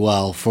just say,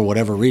 well, for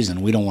whatever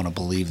reason, we don't want to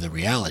believe the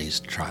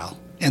realities trial,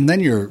 and then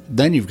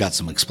you've got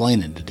some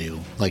explaining to do,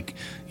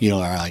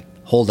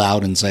 hold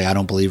out and say, I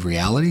don't believe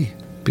reality.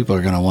 People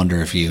are going to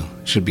wonder if you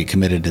should be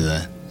committed to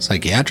the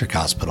psychiatric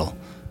hospital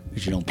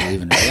because you don't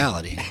believe in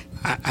reality.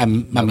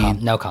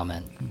 No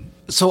comment.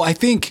 So I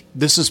think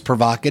this is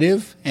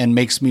provocative and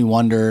makes me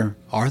wonder,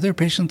 are there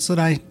patients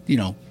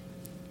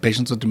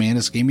patients with demand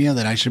ischemia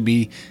that I should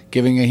be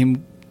giving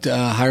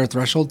a higher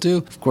threshold to?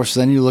 Of course,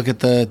 then you look at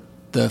the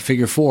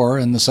figure 4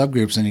 and the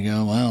subgroups and you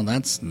go, well,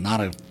 that's not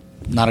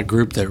a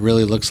group that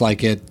really looks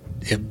like it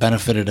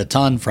benefited a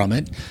ton from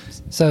it.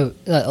 So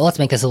let's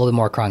make this a little bit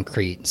more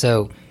concrete.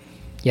 So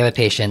you have a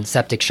patient,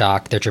 septic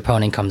shock, their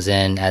troponin comes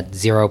in at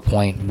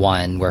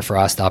 0.1, where for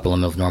us the upper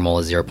limit of normal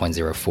is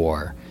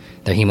 0.04.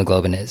 Their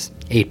hemoglobin is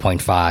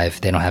 8.5.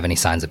 They don't have any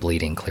signs of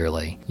bleeding,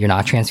 clearly. You're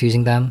not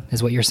transfusing them,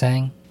 is what you're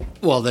saying?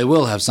 Well, they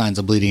will have signs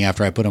of bleeding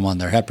after I put them on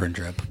their heparin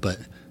drip, but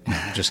no,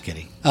 just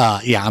kidding.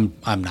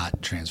 I'm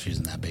not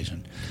transfusing that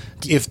patient.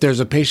 If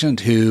there's a patient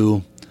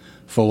who,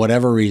 for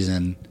whatever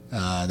reason,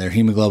 their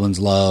hemoglobin's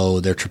low,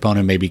 their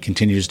troponin maybe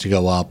continues to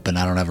go up, and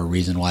I don't have a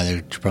reason why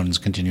their troponin's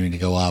continuing to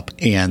go up,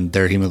 and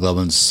their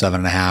hemoglobin's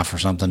 7.5 or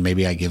something,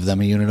 maybe I give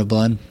them a unit of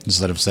blood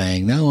instead of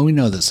saying, no, we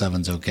know that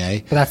 7's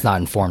okay. But that's not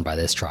informed by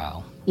this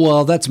trial.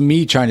 Well, that's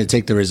me trying to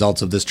take the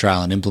results of this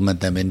trial and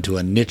implement them into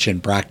a niche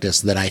in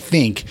practice that I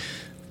think,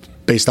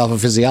 based off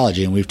of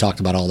physiology, and we've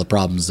talked about all the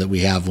problems that we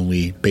have when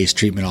we base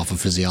treatment off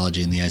of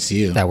physiology in the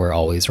ICU. That we're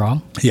always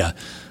wrong? Yeah,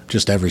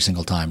 just every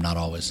single time, not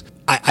always.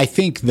 I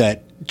think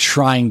that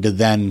trying to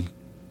then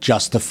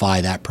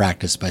justify that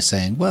practice by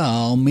saying,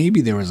 well,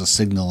 maybe there was a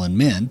signal in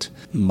MINT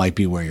might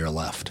be where you're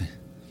left.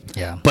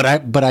 Yeah.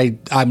 But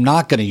I'm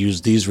not going to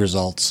use these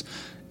results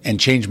and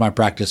change my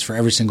practice for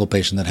every single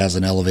patient that has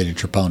an elevated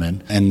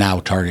troponin and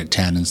now target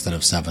 10 instead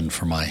of 7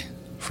 for my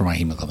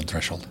hemoglobin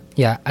threshold.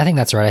 Yeah, I think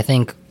that's right. I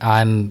think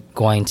I'm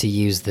going to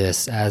use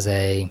this as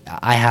I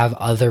have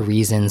other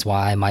reasons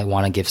why I might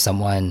want to give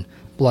someone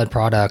blood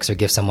products or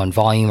give someone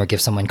volume or give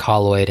someone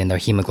colloid and their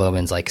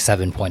hemoglobin's like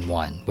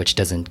 7.1, which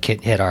doesn't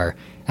hit our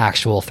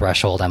actual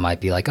threshold. I might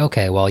be like,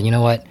 okay, well, you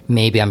know what?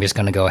 Maybe I'm just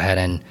going to go ahead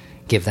and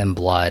give them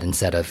blood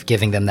instead of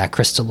giving them that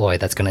crystalloid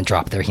that's going to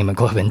drop their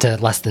hemoglobin to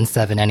less than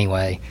 7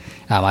 anyway.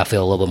 I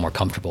feel a little bit more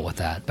comfortable with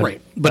that. Right.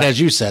 But as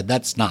you said,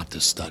 that's not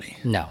this study.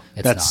 No,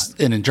 that's not.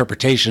 An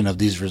interpretation of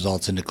these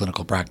results into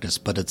clinical practice,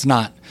 but it's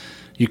not.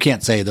 You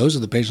can't say those are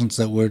the patients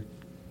that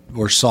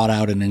were sought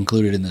out and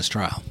included in this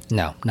trial.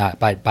 No, not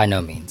by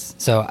no means.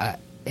 So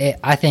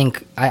I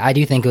think I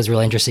do think it was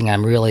really interesting.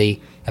 I'm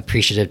really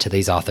appreciative to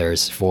these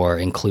authors for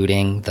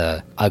including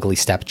the ugly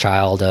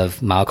stepchild of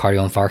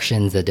myocardial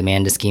infarctions, the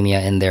demand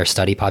ischemia, in their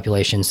study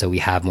population, so we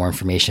have more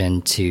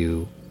information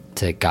to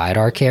guide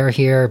our care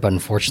here. But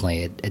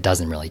unfortunately, it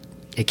doesn't really.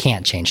 It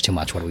can't change too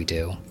much what we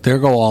do. There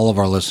go all of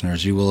our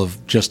listeners. You will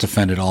have just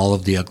offended all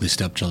of the ugly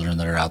stepchildren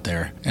that are out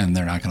there, and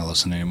they're not going to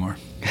listen anymore.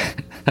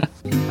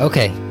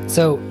 Okay,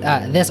 so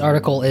this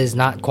article is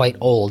not quite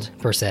old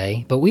per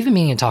se, but we've been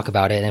meaning to talk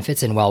about it, and it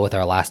fits in well with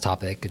our last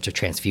topic, which are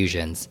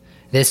transfusions.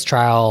 This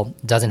trial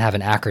doesn't have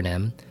an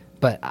acronym,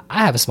 but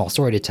I have a small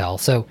story to tell.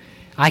 So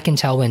I can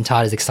tell when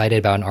Todd is excited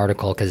about an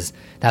article because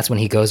that's when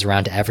he goes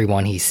around to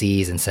everyone he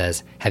sees and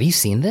says, have you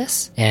seen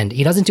this? And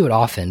he doesn't do it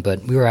often,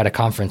 but we were at a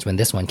conference when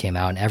this one came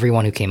out, and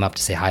everyone who came up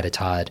to say hi to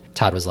Todd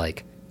was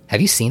like,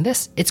 have you seen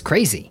this? It's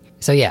crazy.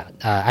 So yeah,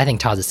 I think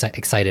Todd's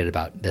excited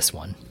about this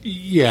one.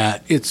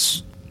 Yeah,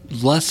 it's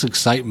less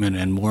excitement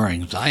and more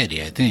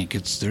anxiety, I think.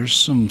 There's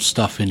some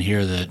stuff in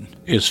here that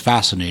is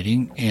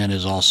fascinating and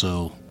is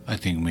also, I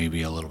think,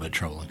 maybe a little bit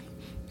troubling.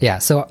 Yeah,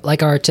 so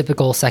like our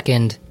typical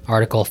second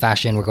article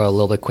fashion, we'll go a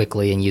little bit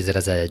quickly and use it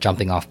as a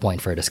jumping off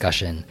point for a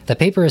discussion. The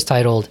paper is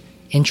titled,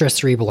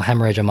 Intracerebral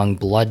Hemorrhage Among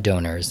Blood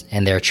Donors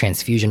and Their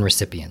Transfusion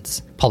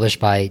Recipients, published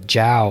by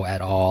Zhao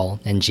et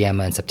al. And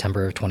JAMA in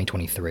September of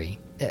 2023.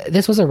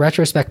 This was a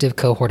retrospective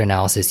cohort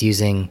analysis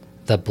using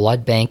the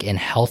blood bank and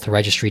health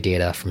registry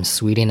data from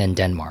Sweden and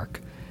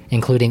Denmark,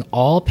 including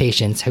all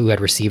patients who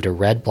had received a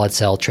red blood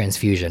cell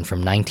transfusion from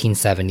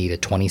 1970 to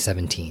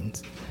 2017.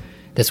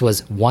 This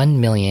was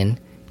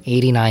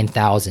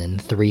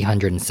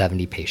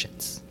 1,089,370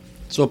 patients.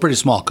 So a pretty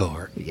small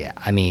cohort. Yeah,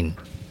 I mean,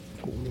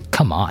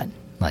 come on.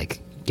 Like,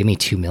 give me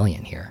 2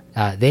 million here.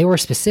 They were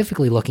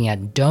specifically looking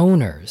at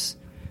donors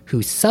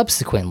who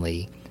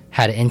subsequently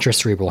had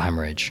intracerebral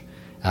hemorrhage,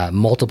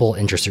 multiple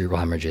intracerebral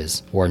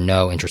hemorrhages, or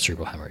no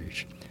intracerebral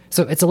hemorrhage.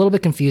 So it's a little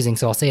bit confusing,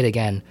 so I'll say it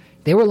again.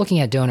 They were looking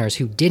at donors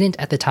who didn't,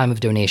 at the time of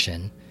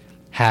donation,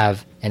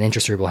 have an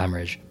intracerebral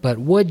hemorrhage, but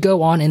would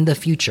go on in the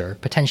future,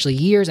 potentially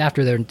years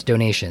after their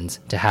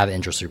donations, to have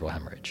intracerebral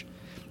hemorrhage.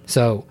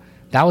 So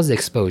that was the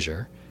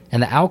exposure,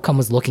 and the outcome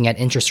was looking at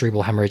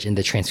intracerebral hemorrhage in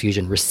the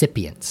transfusion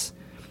recipients.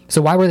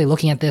 So why were they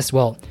looking at this?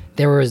 Well,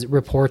 there was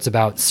reports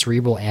about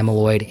cerebral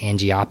amyloid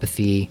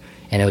angiopathy,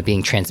 and it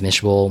being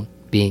transmissible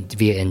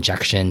via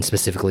injection,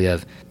 specifically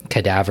of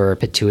cadaver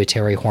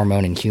pituitary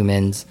hormone in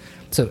humans.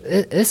 So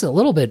it's a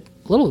little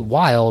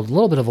wild, a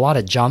lot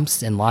of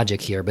jumps in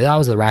logic here, but that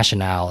was the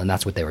rationale, and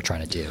that's what they were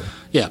trying to do.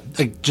 Yeah,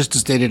 just to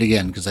state it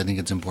again, because I think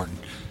it's important.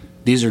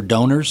 These are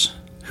donors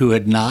who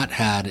had not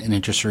had an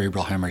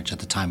intracerebral hemorrhage at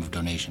the time of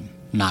donation.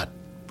 Not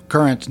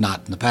current,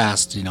 not in the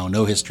past,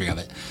 no history of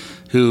it.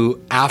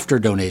 Who, after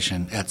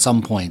donation, at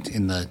some point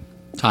in the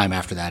time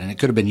after that, and it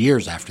could have been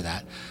years after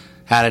that,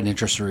 had an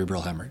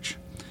intracerebral hemorrhage.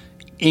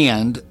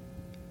 And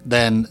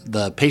then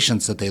the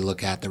patients that they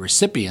look at, the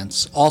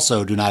recipients,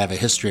 also do not have a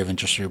history of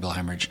intracerebral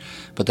hemorrhage,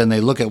 but then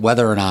they look at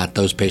whether or not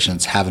those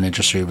patients have an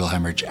intracerebral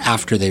hemorrhage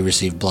after they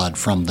receive blood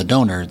from the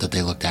donor that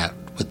they looked at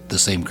with the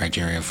same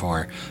criteria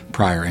for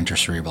prior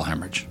intracerebral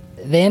hemorrhage.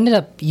 They ended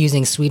up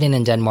using Sweden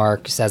and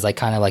Denmark as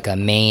kind of like a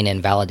main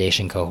and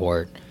validation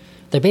cohort.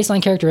 Their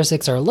baseline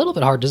characteristics are a little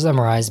bit hard to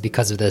summarize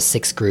because of the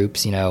 6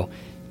 groups,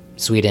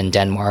 Sweden,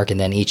 Denmark, and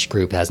then each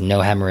group has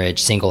no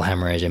hemorrhage, single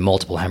hemorrhage, and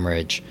multiple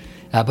hemorrhage.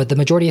 But the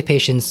majority of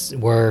patients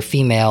were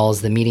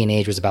females. The median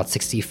age was about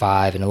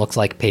 65, and it looks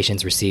like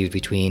patients received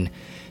between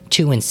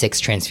 2 and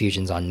 6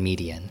 transfusions on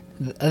median.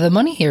 The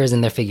money here is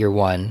in their figure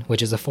 1,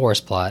 which is a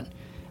forest plot,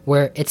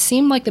 where it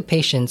seemed like the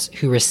patients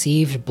who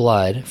received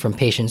blood from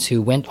patients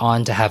who went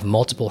on to have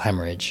multiple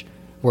hemorrhage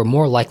were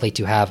more likely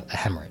to have a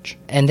hemorrhage.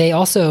 And they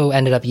also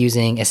ended up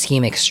using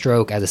ischemic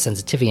stroke as a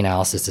sensitivity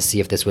analysis to see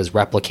if this was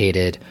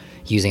replicated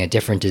using a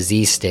different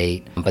disease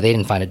state, but they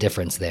didn't find a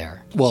difference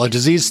there. Well, a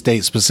disease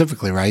state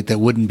specifically, right, that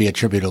wouldn't be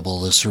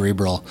attributable to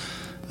cerebral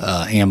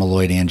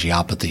amyloid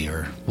angiopathy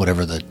or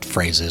whatever the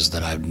phrase is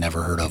that I've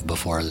never heard of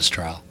before this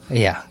trial.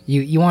 Yeah.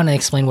 You want to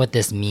explain what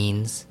this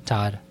means,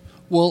 Todd?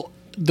 Well,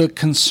 the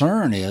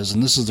concern is,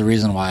 and this is the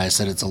reason why I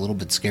said it's a little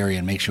bit scary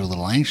and makes you a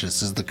little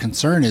anxious, is the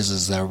concern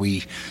is are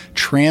we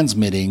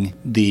transmitting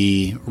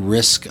the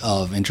risk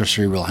of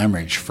intracerebral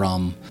hemorrhage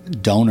from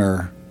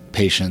donor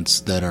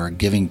patients that are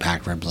giving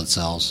packed red blood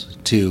cells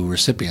to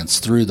recipients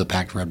through the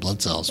packed red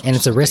blood cells? And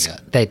it's a risk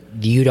that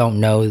you don't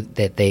know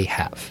that they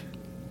have.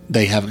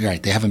 They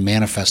haven't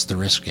manifest the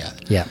risk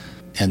yet. Yeah.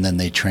 And then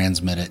they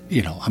transmit it.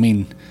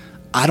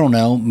 I don't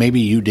know. Maybe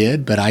you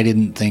did, but I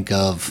didn't think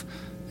of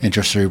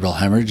intracerebral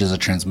hemorrhage is a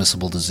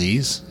transmissible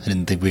disease. I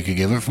didn't think we could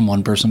give it from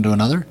one person to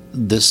another.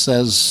 This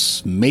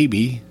says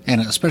maybe,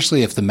 and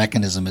especially if the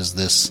mechanism is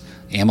this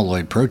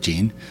amyloid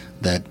protein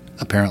that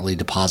apparently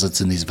deposits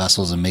in these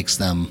vessels and makes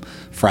them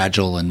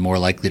fragile and more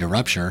likely to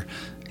rupture.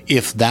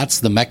 If that's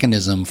the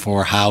mechanism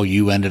for how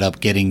you ended up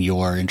getting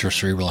your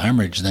intracerebral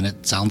hemorrhage, then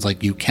it sounds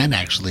like you can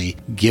actually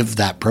give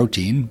that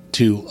protein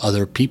to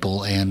other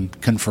people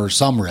and confer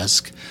some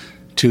risk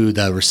to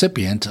the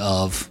recipient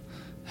of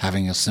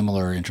having a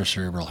similar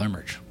intracerebral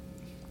hemorrhage.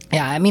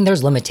 Yeah, I mean,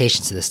 there's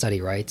limitations to the study,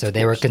 right? So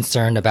they were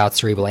concerned about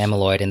cerebral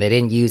amyloid, and they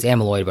didn't use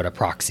amyloid but a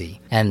proxy.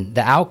 And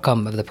the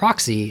outcome of the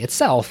proxy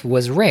itself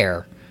was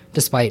rare,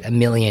 despite 1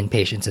 million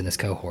patients in this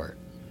cohort.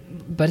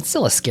 But it's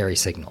still a scary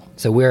signal.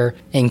 So we're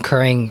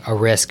incurring a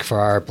risk for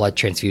our blood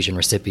transfusion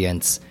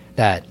recipients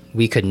that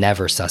we could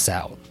never suss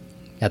out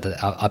at the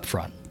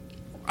upfront.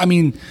 I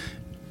mean,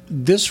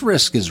 this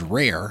risk is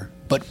rare,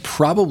 but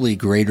probably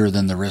greater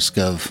than the risk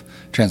of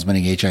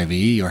transmitting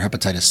HIV or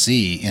hepatitis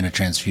C in a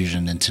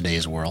transfusion in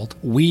today's world.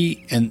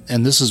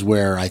 And this is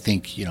where I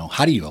think,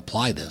 how do you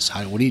apply this?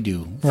 What do you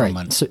do from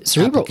an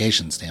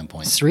application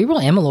standpoint? Cerebral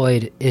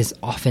amyloid is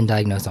often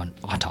diagnosed on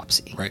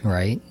autopsy,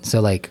 right?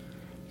 So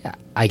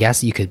I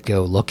guess you could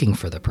go looking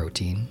for the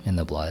protein in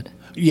the blood.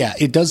 Yeah,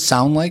 it does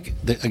sound like,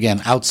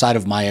 again, outside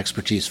of my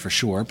expertise for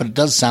sure, but it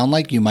does sound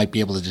like you might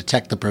be able to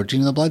detect the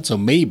protein in the blood. So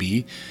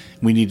maybe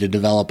we need to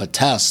develop a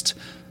test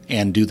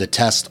and do the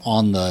test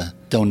on the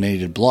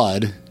donated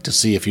blood to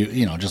see if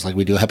just like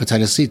we do a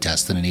hepatitis C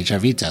test and an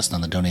HIV test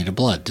on the donated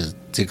blood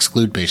to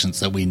exclude patients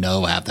that we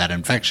know have that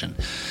infection.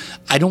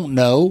 I don't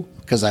know,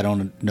 because I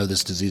don't know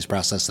this disease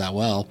process that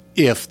well,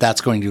 if that's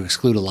going to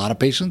exclude a lot of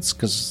patients,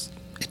 because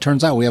it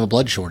turns out we have a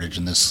blood shortage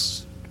in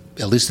this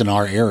at least in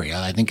our area,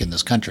 I think in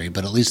this country,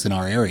 but at least in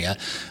our area,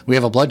 we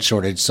have a blood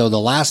shortage. So the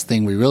last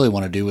thing we really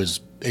want to do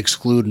is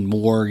exclude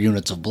more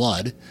units of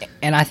blood.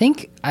 And I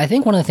think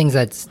one of the things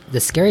that's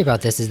scary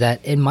about this is that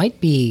it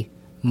might be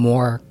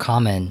more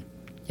common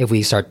if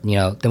we start,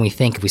 than we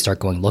think if we start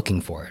going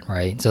looking for it,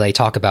 right? So when you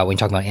talk about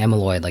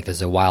amyloid, like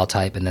there's a wild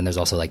type, and then there's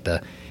also like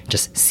the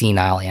just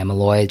senile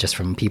amyloid, just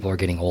from people are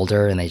getting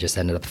older and they just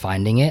ended up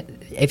finding it.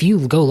 If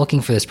you go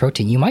looking for this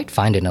protein, you might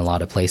find it in a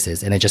lot of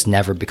places, and it just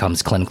never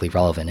becomes clinically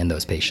relevant in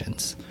those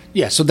patients.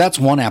 Yeah, so that's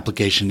one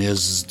application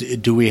is,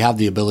 do we have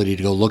the ability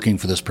to go looking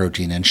for this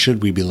protein, and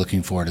should we be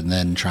looking for it and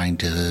then trying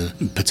to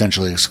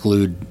potentially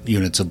exclude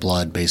units of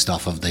blood based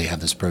off of they have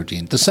this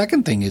protein? The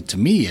second thing to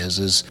me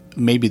is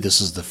maybe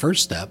this is the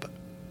first step.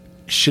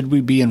 Should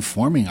we be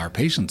informing our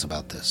patients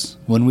about this?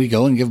 When we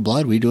go and give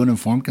blood, we do an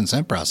informed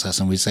consent process,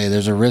 and we say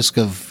there's a risk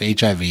of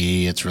HIV.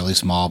 It's really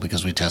small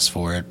because we test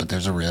for it, but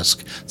there's a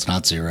risk. It's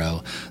not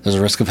zero. There's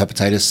a risk of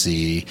hepatitis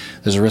C.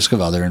 There's a risk of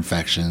other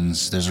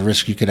infections. There's a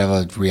risk you could have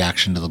a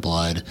reaction to the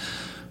blood.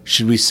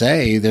 Should we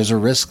say there's a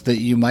risk that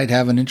you might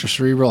have an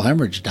intracerebral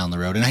hemorrhage down the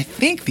road? And I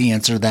think the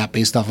answer to that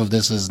based off of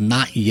this is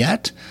not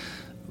yet,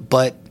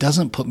 but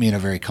doesn't put me in a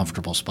very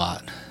comfortable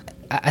spot.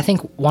 I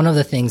think one of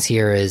the things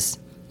here is,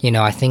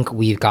 I think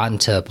we've gotten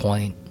to a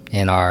point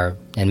in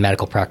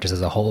medical practice as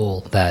a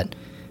whole that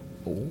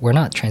we're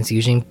not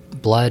transfusing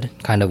blood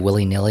kind of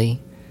willy-nilly.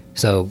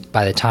 So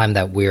by the time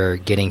that we're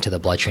getting to the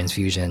blood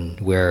transfusion,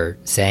 we're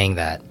saying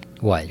that,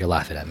 what? You're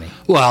laughing at me.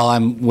 Well,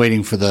 I'm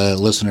waiting for the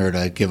listener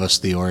to give us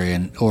the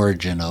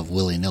origin of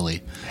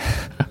willy-nilly.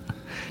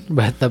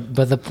 But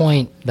the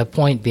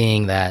point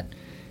being that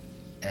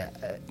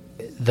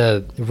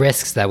the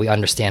risks that we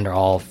understand are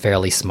all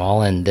fairly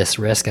small, and this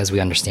risk, as we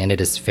understand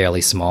it, is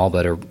fairly small,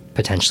 but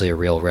potentially a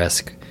real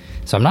risk.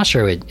 So I'm not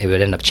sure it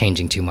would end up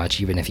changing too much,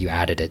 even if you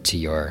added it to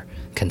your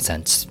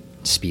consent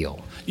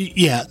spiel.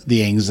 Yeah,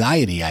 the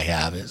anxiety I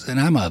have is, and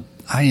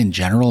I in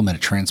general am a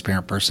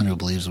transparent person who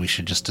believes we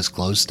should just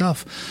disclose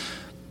stuff.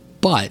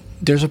 But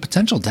there's a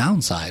potential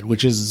downside,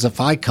 which is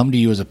if I come to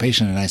you as a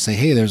patient and I say,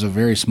 hey, there's a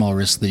very small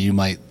risk that you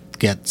might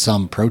get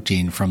some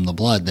protein from the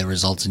blood that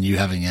results in you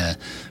having a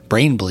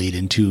brain bleed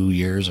in 2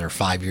 years or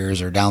 5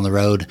 years or down the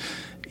road,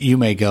 you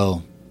may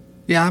go,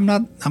 yeah, I'm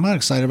not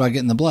excited about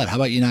getting the blood. How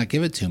about you not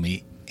give it to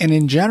me? And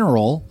in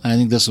general, I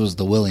think this was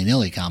the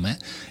willy-nilly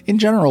comment, in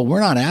general,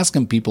 we're not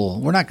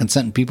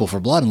consenting people for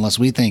blood unless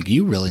we think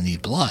you really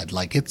need blood.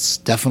 Like, it's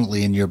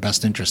definitely in your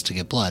best interest to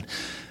get blood.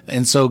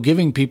 And so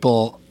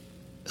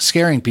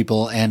scaring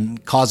people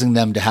and causing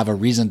them to have a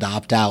reason to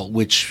opt out,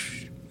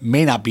 which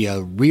may not be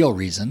a real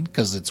reason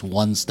because it's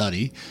one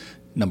study,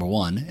 number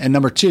one. And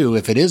number two,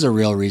 if it is a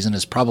real reason,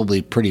 it's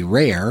probably pretty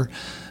rare.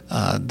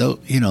 Though,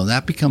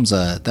 that becomes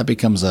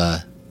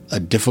a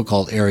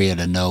difficult area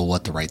to know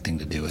what the right thing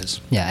to do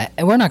is. Yeah,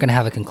 and we're not going to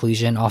have a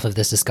conclusion off of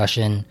this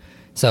discussion.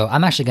 So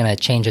I'm actually going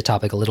to change the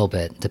topic a little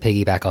bit to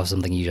piggyback off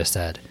something you just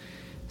said.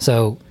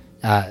 So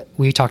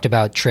we talked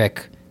about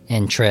trick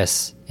and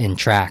tris in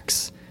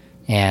tracks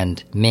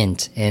and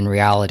mint in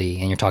reality,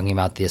 and you're talking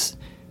about this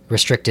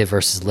restrictive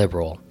versus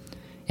liberal.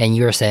 And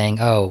you're saying,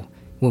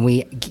 when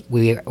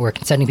we're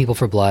consenting people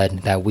for blood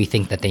that we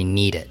think that they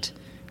need it,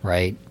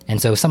 right?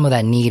 And so some of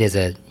that need is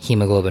a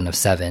hemoglobin of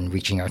 7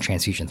 reaching our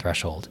transfusion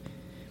threshold.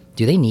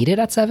 Do they need it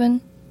at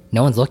 7?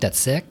 No one's looked at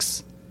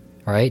 6,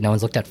 right? No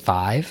one's looked at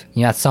 5.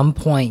 At some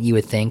point you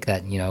would think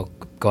that,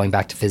 going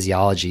back to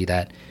physiology,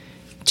 that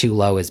too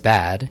low is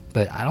bad,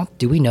 but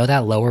do we know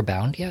that lower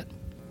bound yet?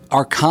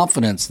 Our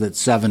confidence that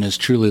 7 is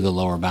truly the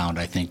lower bound,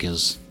 I think,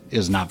 is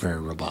not very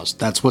robust.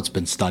 That's what's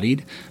been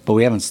studied, but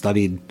we haven't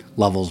studied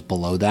levels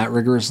below that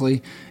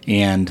rigorously,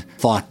 and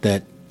thought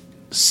that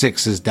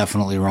 6 is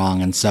definitely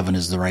wrong and 7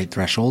 is the right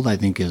threshold, I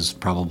think is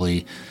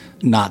probably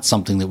not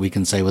something that we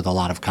can say with a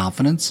lot of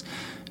confidence.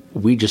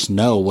 We just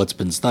know what's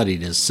been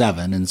studied is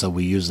 7, and so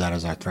we use that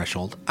as our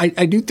threshold.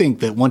 I do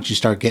think that once you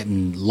start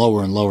getting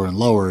lower and lower and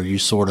lower, you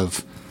sort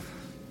of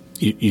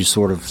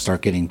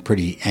start getting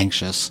pretty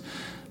anxious.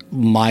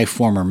 My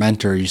former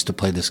mentor used to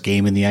play this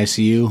game in the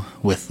ICU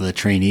with the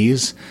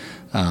trainees,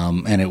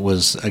 and it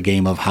was a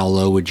game of how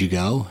low would you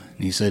go?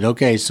 And he said,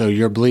 okay, so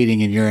you're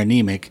bleeding and you're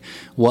anemic.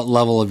 What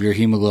level of your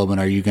hemoglobin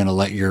are you going to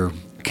let your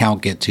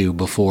count get to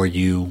before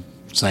you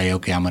say,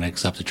 okay, I'm going to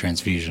accept a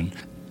transfusion?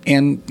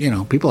 And,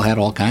 people had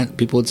all kinds.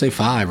 People would say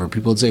 5, or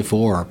people would say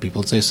 4, or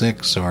people would say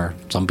 6, or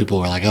some people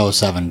were like,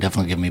 7,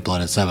 definitely give me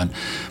blood at 7.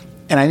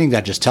 And I think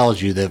that just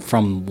tells you that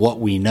from what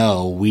we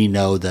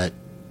know that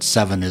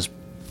 7 is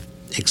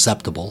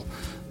acceptable,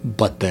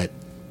 but that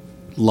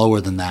lower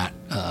than that,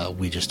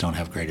 we just don't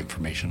have great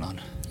information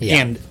on. Yeah.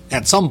 And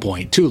at some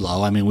point, too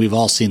low. I mean, we've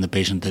all seen the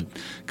patient that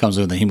comes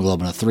in with a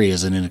hemoglobin of 3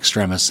 as an in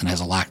extremis and has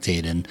a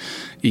lactate and,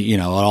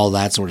 all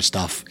that sort of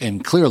stuff.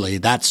 And clearly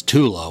that's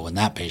too low in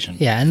that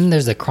patient. Yeah, and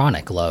there's a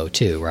chronic low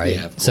too, right?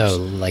 Yeah, so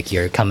like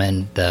you're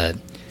coming, the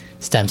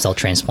stem cell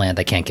transplant,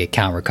 they can't get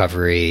count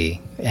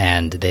recovery,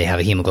 and they have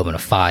a hemoglobin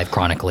of 5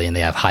 chronically, and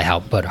they have high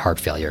output heart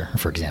failure,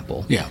 for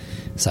example. Yeah.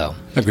 So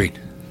agreed.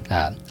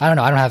 I don't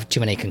know. I don't have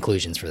too many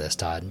conclusions for this,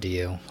 Todd. Do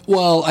you?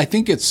 Well, I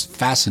think it's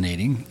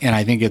fascinating, and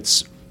I think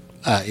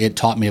it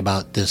taught me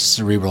about this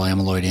cerebral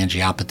amyloid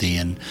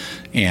angiopathy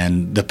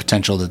and the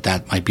potential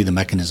that might be the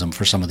mechanism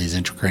for some of these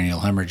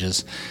intracranial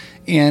hemorrhages.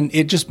 And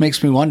it just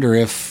makes me wonder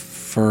if,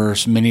 for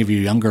many of you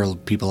younger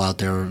people out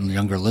there,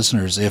 younger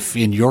listeners, if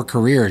in your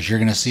careers you're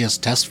going to see us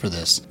test for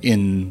this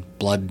in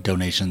blood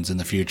donations in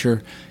the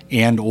future,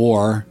 and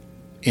or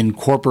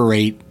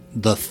incorporate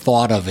the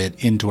thought of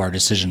it into our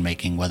decision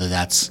making, whether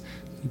that's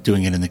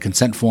doing it in the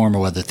consent form or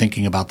whether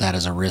thinking about that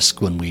as a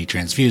risk when we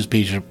transfuse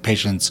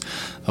patients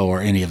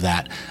or any of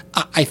that.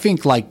 I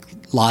think, like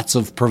lots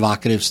of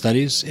provocative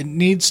studies, it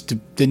needs to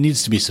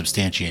be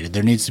substantiated.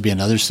 There needs to be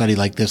another study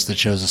like this that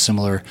shows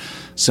a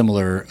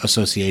similar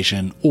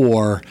association,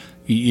 or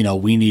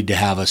we need to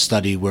have a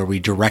study where we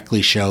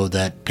directly show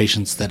that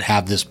patients that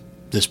have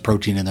this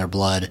protein in their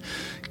blood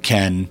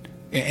can,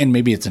 and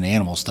maybe it's an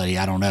animal study,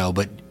 I don't know,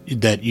 but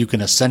that you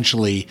can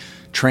essentially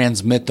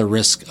transmit the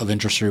risk of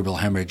intracerebral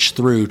hemorrhage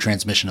through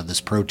transmission of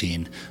this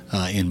protein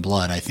in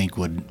blood, I think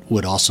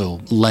would also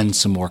lend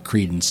some more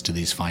credence to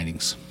these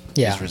findings,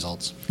 these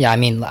results. Yeah, I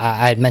mean,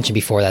 I had mentioned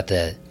before that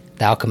the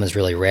outcome is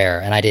really rare,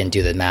 and I didn't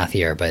do the math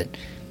here, but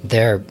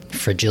their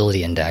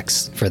fragility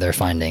index for their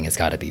finding has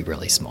got to be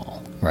really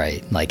small,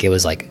 right? Like, it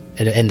was like,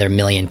 in their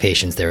million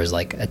patients, there was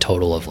like a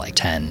total of like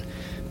 10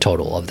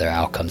 total of their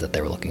outcomes that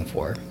they were looking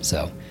for.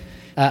 So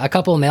a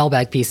couple of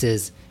mailbag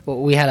pieces.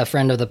 We had a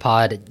friend of the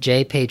pod,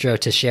 J. Pedro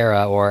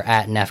Teixeira, or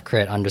at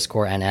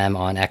 @nefcrit_NM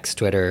on X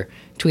Twitter,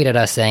 tweeted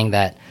us saying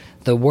that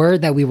the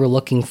word that we were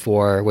looking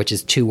for, which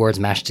is two words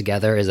mashed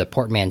together, is a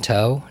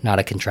portmanteau, not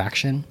a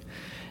contraction.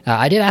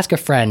 I did ask a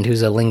friend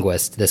who's a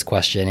linguist this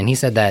question, and he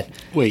said that...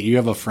 Wait, you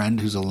have a friend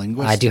who's a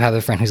linguist? I do have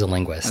a friend who's a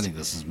linguist. I think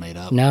this is made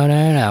up.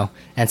 No.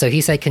 And so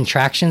he said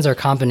contractions are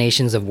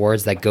combinations of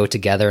words that go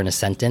together in a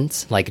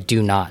sentence, like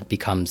do not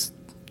becomes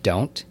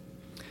don't.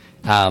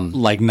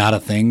 Like not a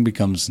thing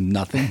becomes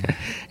nothing.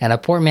 And a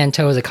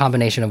portmanteau is a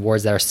combination of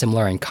words that are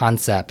similar in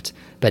concept,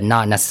 but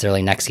not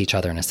necessarily next to each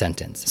other in a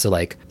sentence. So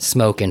like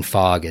smoke and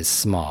fog is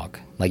smog.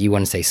 Like you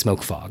wouldn't say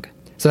smoke fog.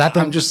 So that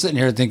I'm just sitting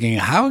here thinking,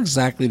 how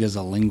exactly does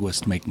a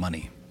linguist make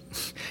money?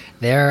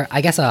 They're, I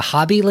guess, a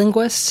hobby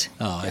linguist.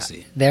 Oh, I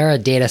see. They're a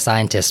data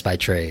scientist by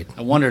trade.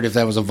 I wondered if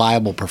that was a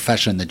viable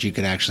profession that you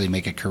could actually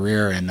make a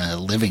career and a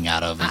living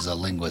out of as a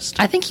linguist.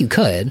 I think you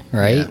could,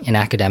 right? Yeah. In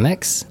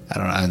academics. I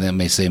don't know. That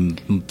may say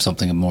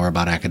something more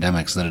about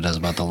academics than it does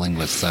about the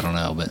linguists. I don't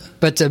know.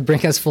 But to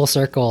bring us full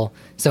circle,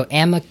 so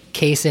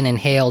amikacin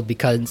inhaled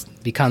becomes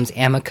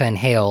amica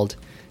inhaled.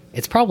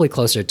 It's probably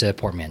closer to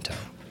portmanteau.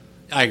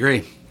 I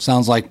agree.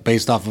 Sounds like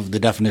based off of the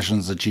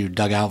definitions that you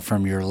dug out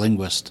from your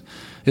linguist.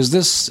 Is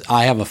this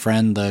I have a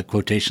friend, the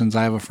quotations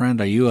I have a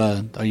friend? Are you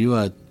a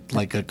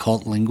like a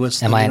cult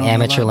linguist? Am I an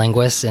amateur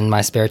linguist in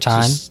my spare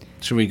time?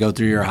 Should we go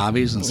through your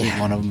hobbies and see if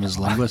one of them is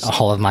linguist?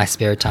 All of my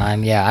spare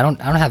time. Yeah, I don't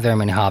have very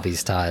many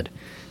hobbies, Todd.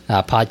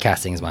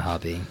 Podcasting is my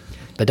hobby.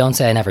 But don't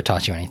say I never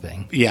taught you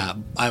anything. Yeah,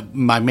 I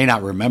may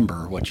not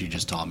remember what you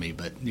just taught me,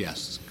 but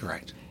yes,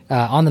 correct.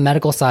 On the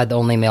medical side, the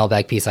only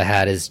mailbag piece I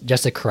had is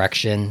just a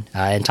correction.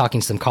 And talking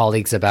to some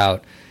colleagues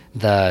about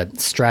the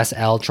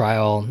Stress-L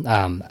trial,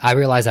 I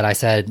realized that I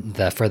said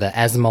for the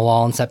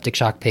esmolol and septic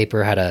shock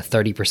paper had a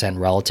 30%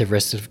 relative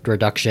risk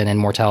reduction in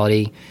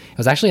mortality. It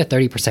was actually a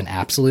 30%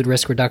 absolute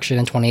risk reduction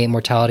in 28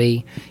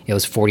 mortality. It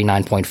was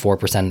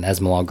 49.4% in the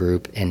esmolol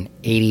group and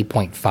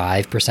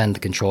 80.5% in the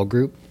control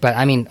group. But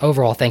I mean,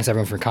 overall, thanks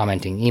everyone for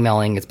commenting,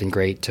 emailing. It's been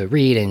great to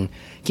read, and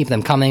keep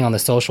them coming on the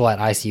social at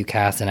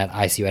ICUcast and at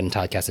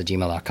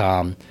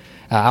ICUedandtoddcast@gmail.com.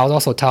 I was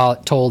also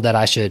told that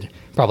I should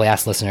probably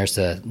ask listeners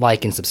to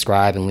like and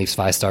subscribe and leave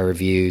 5-star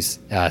reviews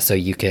so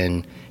you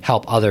can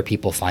help other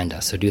people find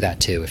us. So do that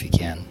too if you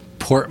can.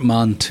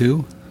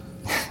 Portmanteau?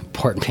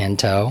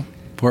 Portmanteau.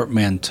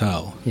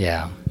 Portmanteau.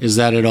 Yeah. Is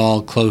that at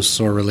all close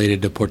or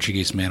related to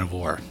Portuguese man of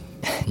war?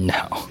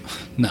 No.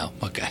 No.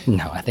 Okay.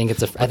 No, I think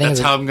it's that's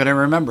how I'm going to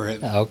remember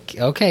it.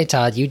 Okay,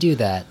 Todd, you do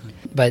that.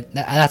 But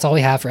that's all we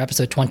have for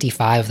episode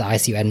 25 of the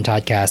ICU Ed and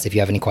Toddcast. If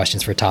you have any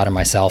questions for Todd or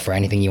myself or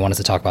anything you want us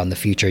to talk about in the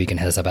future, you can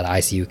hit us up at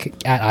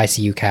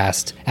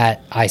ICUcast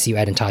at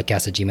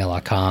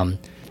ICUedandtoddcast@gmail.com.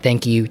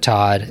 Thank you,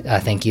 Todd.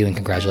 Thank you, and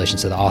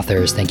congratulations to the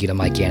authors. Thank you to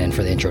Mike Gannon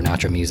for the intro and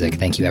outro music.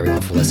 Thank you,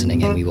 everyone, for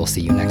listening, and we will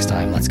see you next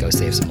time. Let's go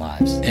save some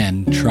lives.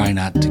 And try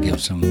not to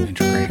give some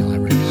intracranial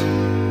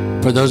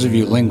hemorrhages. For those of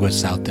you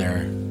linguists out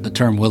there, the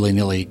term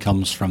willy-nilly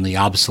comes from the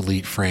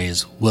obsolete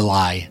phrase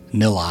will-I,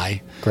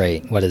 nil-I.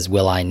 Great. What does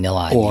will-I,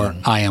 nil-I or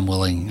mean? I am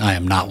willing, I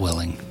am not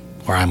willing.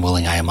 Or I'm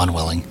willing, I am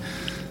unwilling.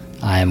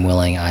 I am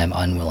willing, I am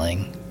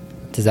unwilling.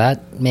 Does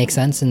that make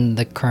sense in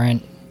the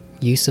current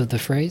use of the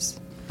phrase?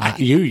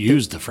 You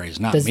used the phrase,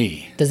 not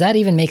me. Does that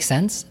even make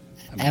sense?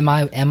 I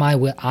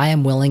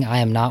am willing, I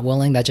am not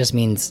willing? That just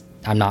means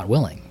I'm not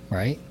willing,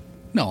 right?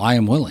 No, I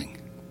am willing.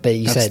 But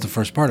you That's said the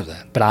first part of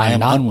that. But I am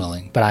not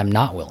unwilling. But I'm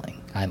not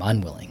willing. I'm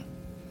unwilling.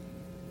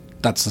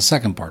 That's the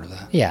second part of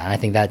that. Yeah, and I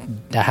think that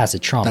has a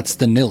trump. That's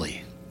the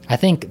nilly. I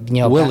think,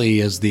 Willy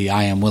is the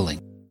I am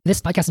willing. This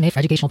podcast is made for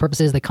educational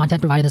purposes. The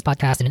content provided in this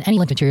podcast and in any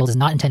linked materials is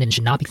not intended and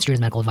should not be construed as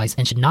medical advice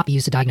and should not be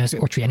used to diagnose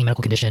or treat any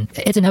medical condition.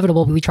 It's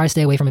inevitable. We try to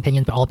stay away from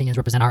opinions, but all opinions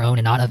represent our own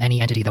and not of any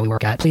entity that we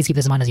work at. Please keep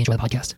this in mind as you enjoy the podcast.